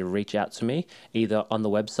 feel free to reach out to me, either on the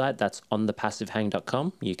website, that's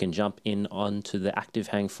onthepassivehang.com. You can jump in onto the Active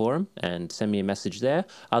Hang forum and send me a message there.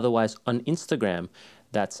 Otherwise, on Instagram,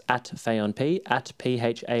 that's @Phaonp,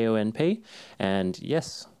 @PHAONP. And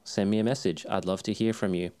yes, send me a message. I'd love to hear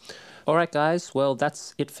from you. All right, guys. Well,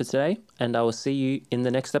 that's it for today, and I will see you in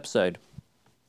the next episode.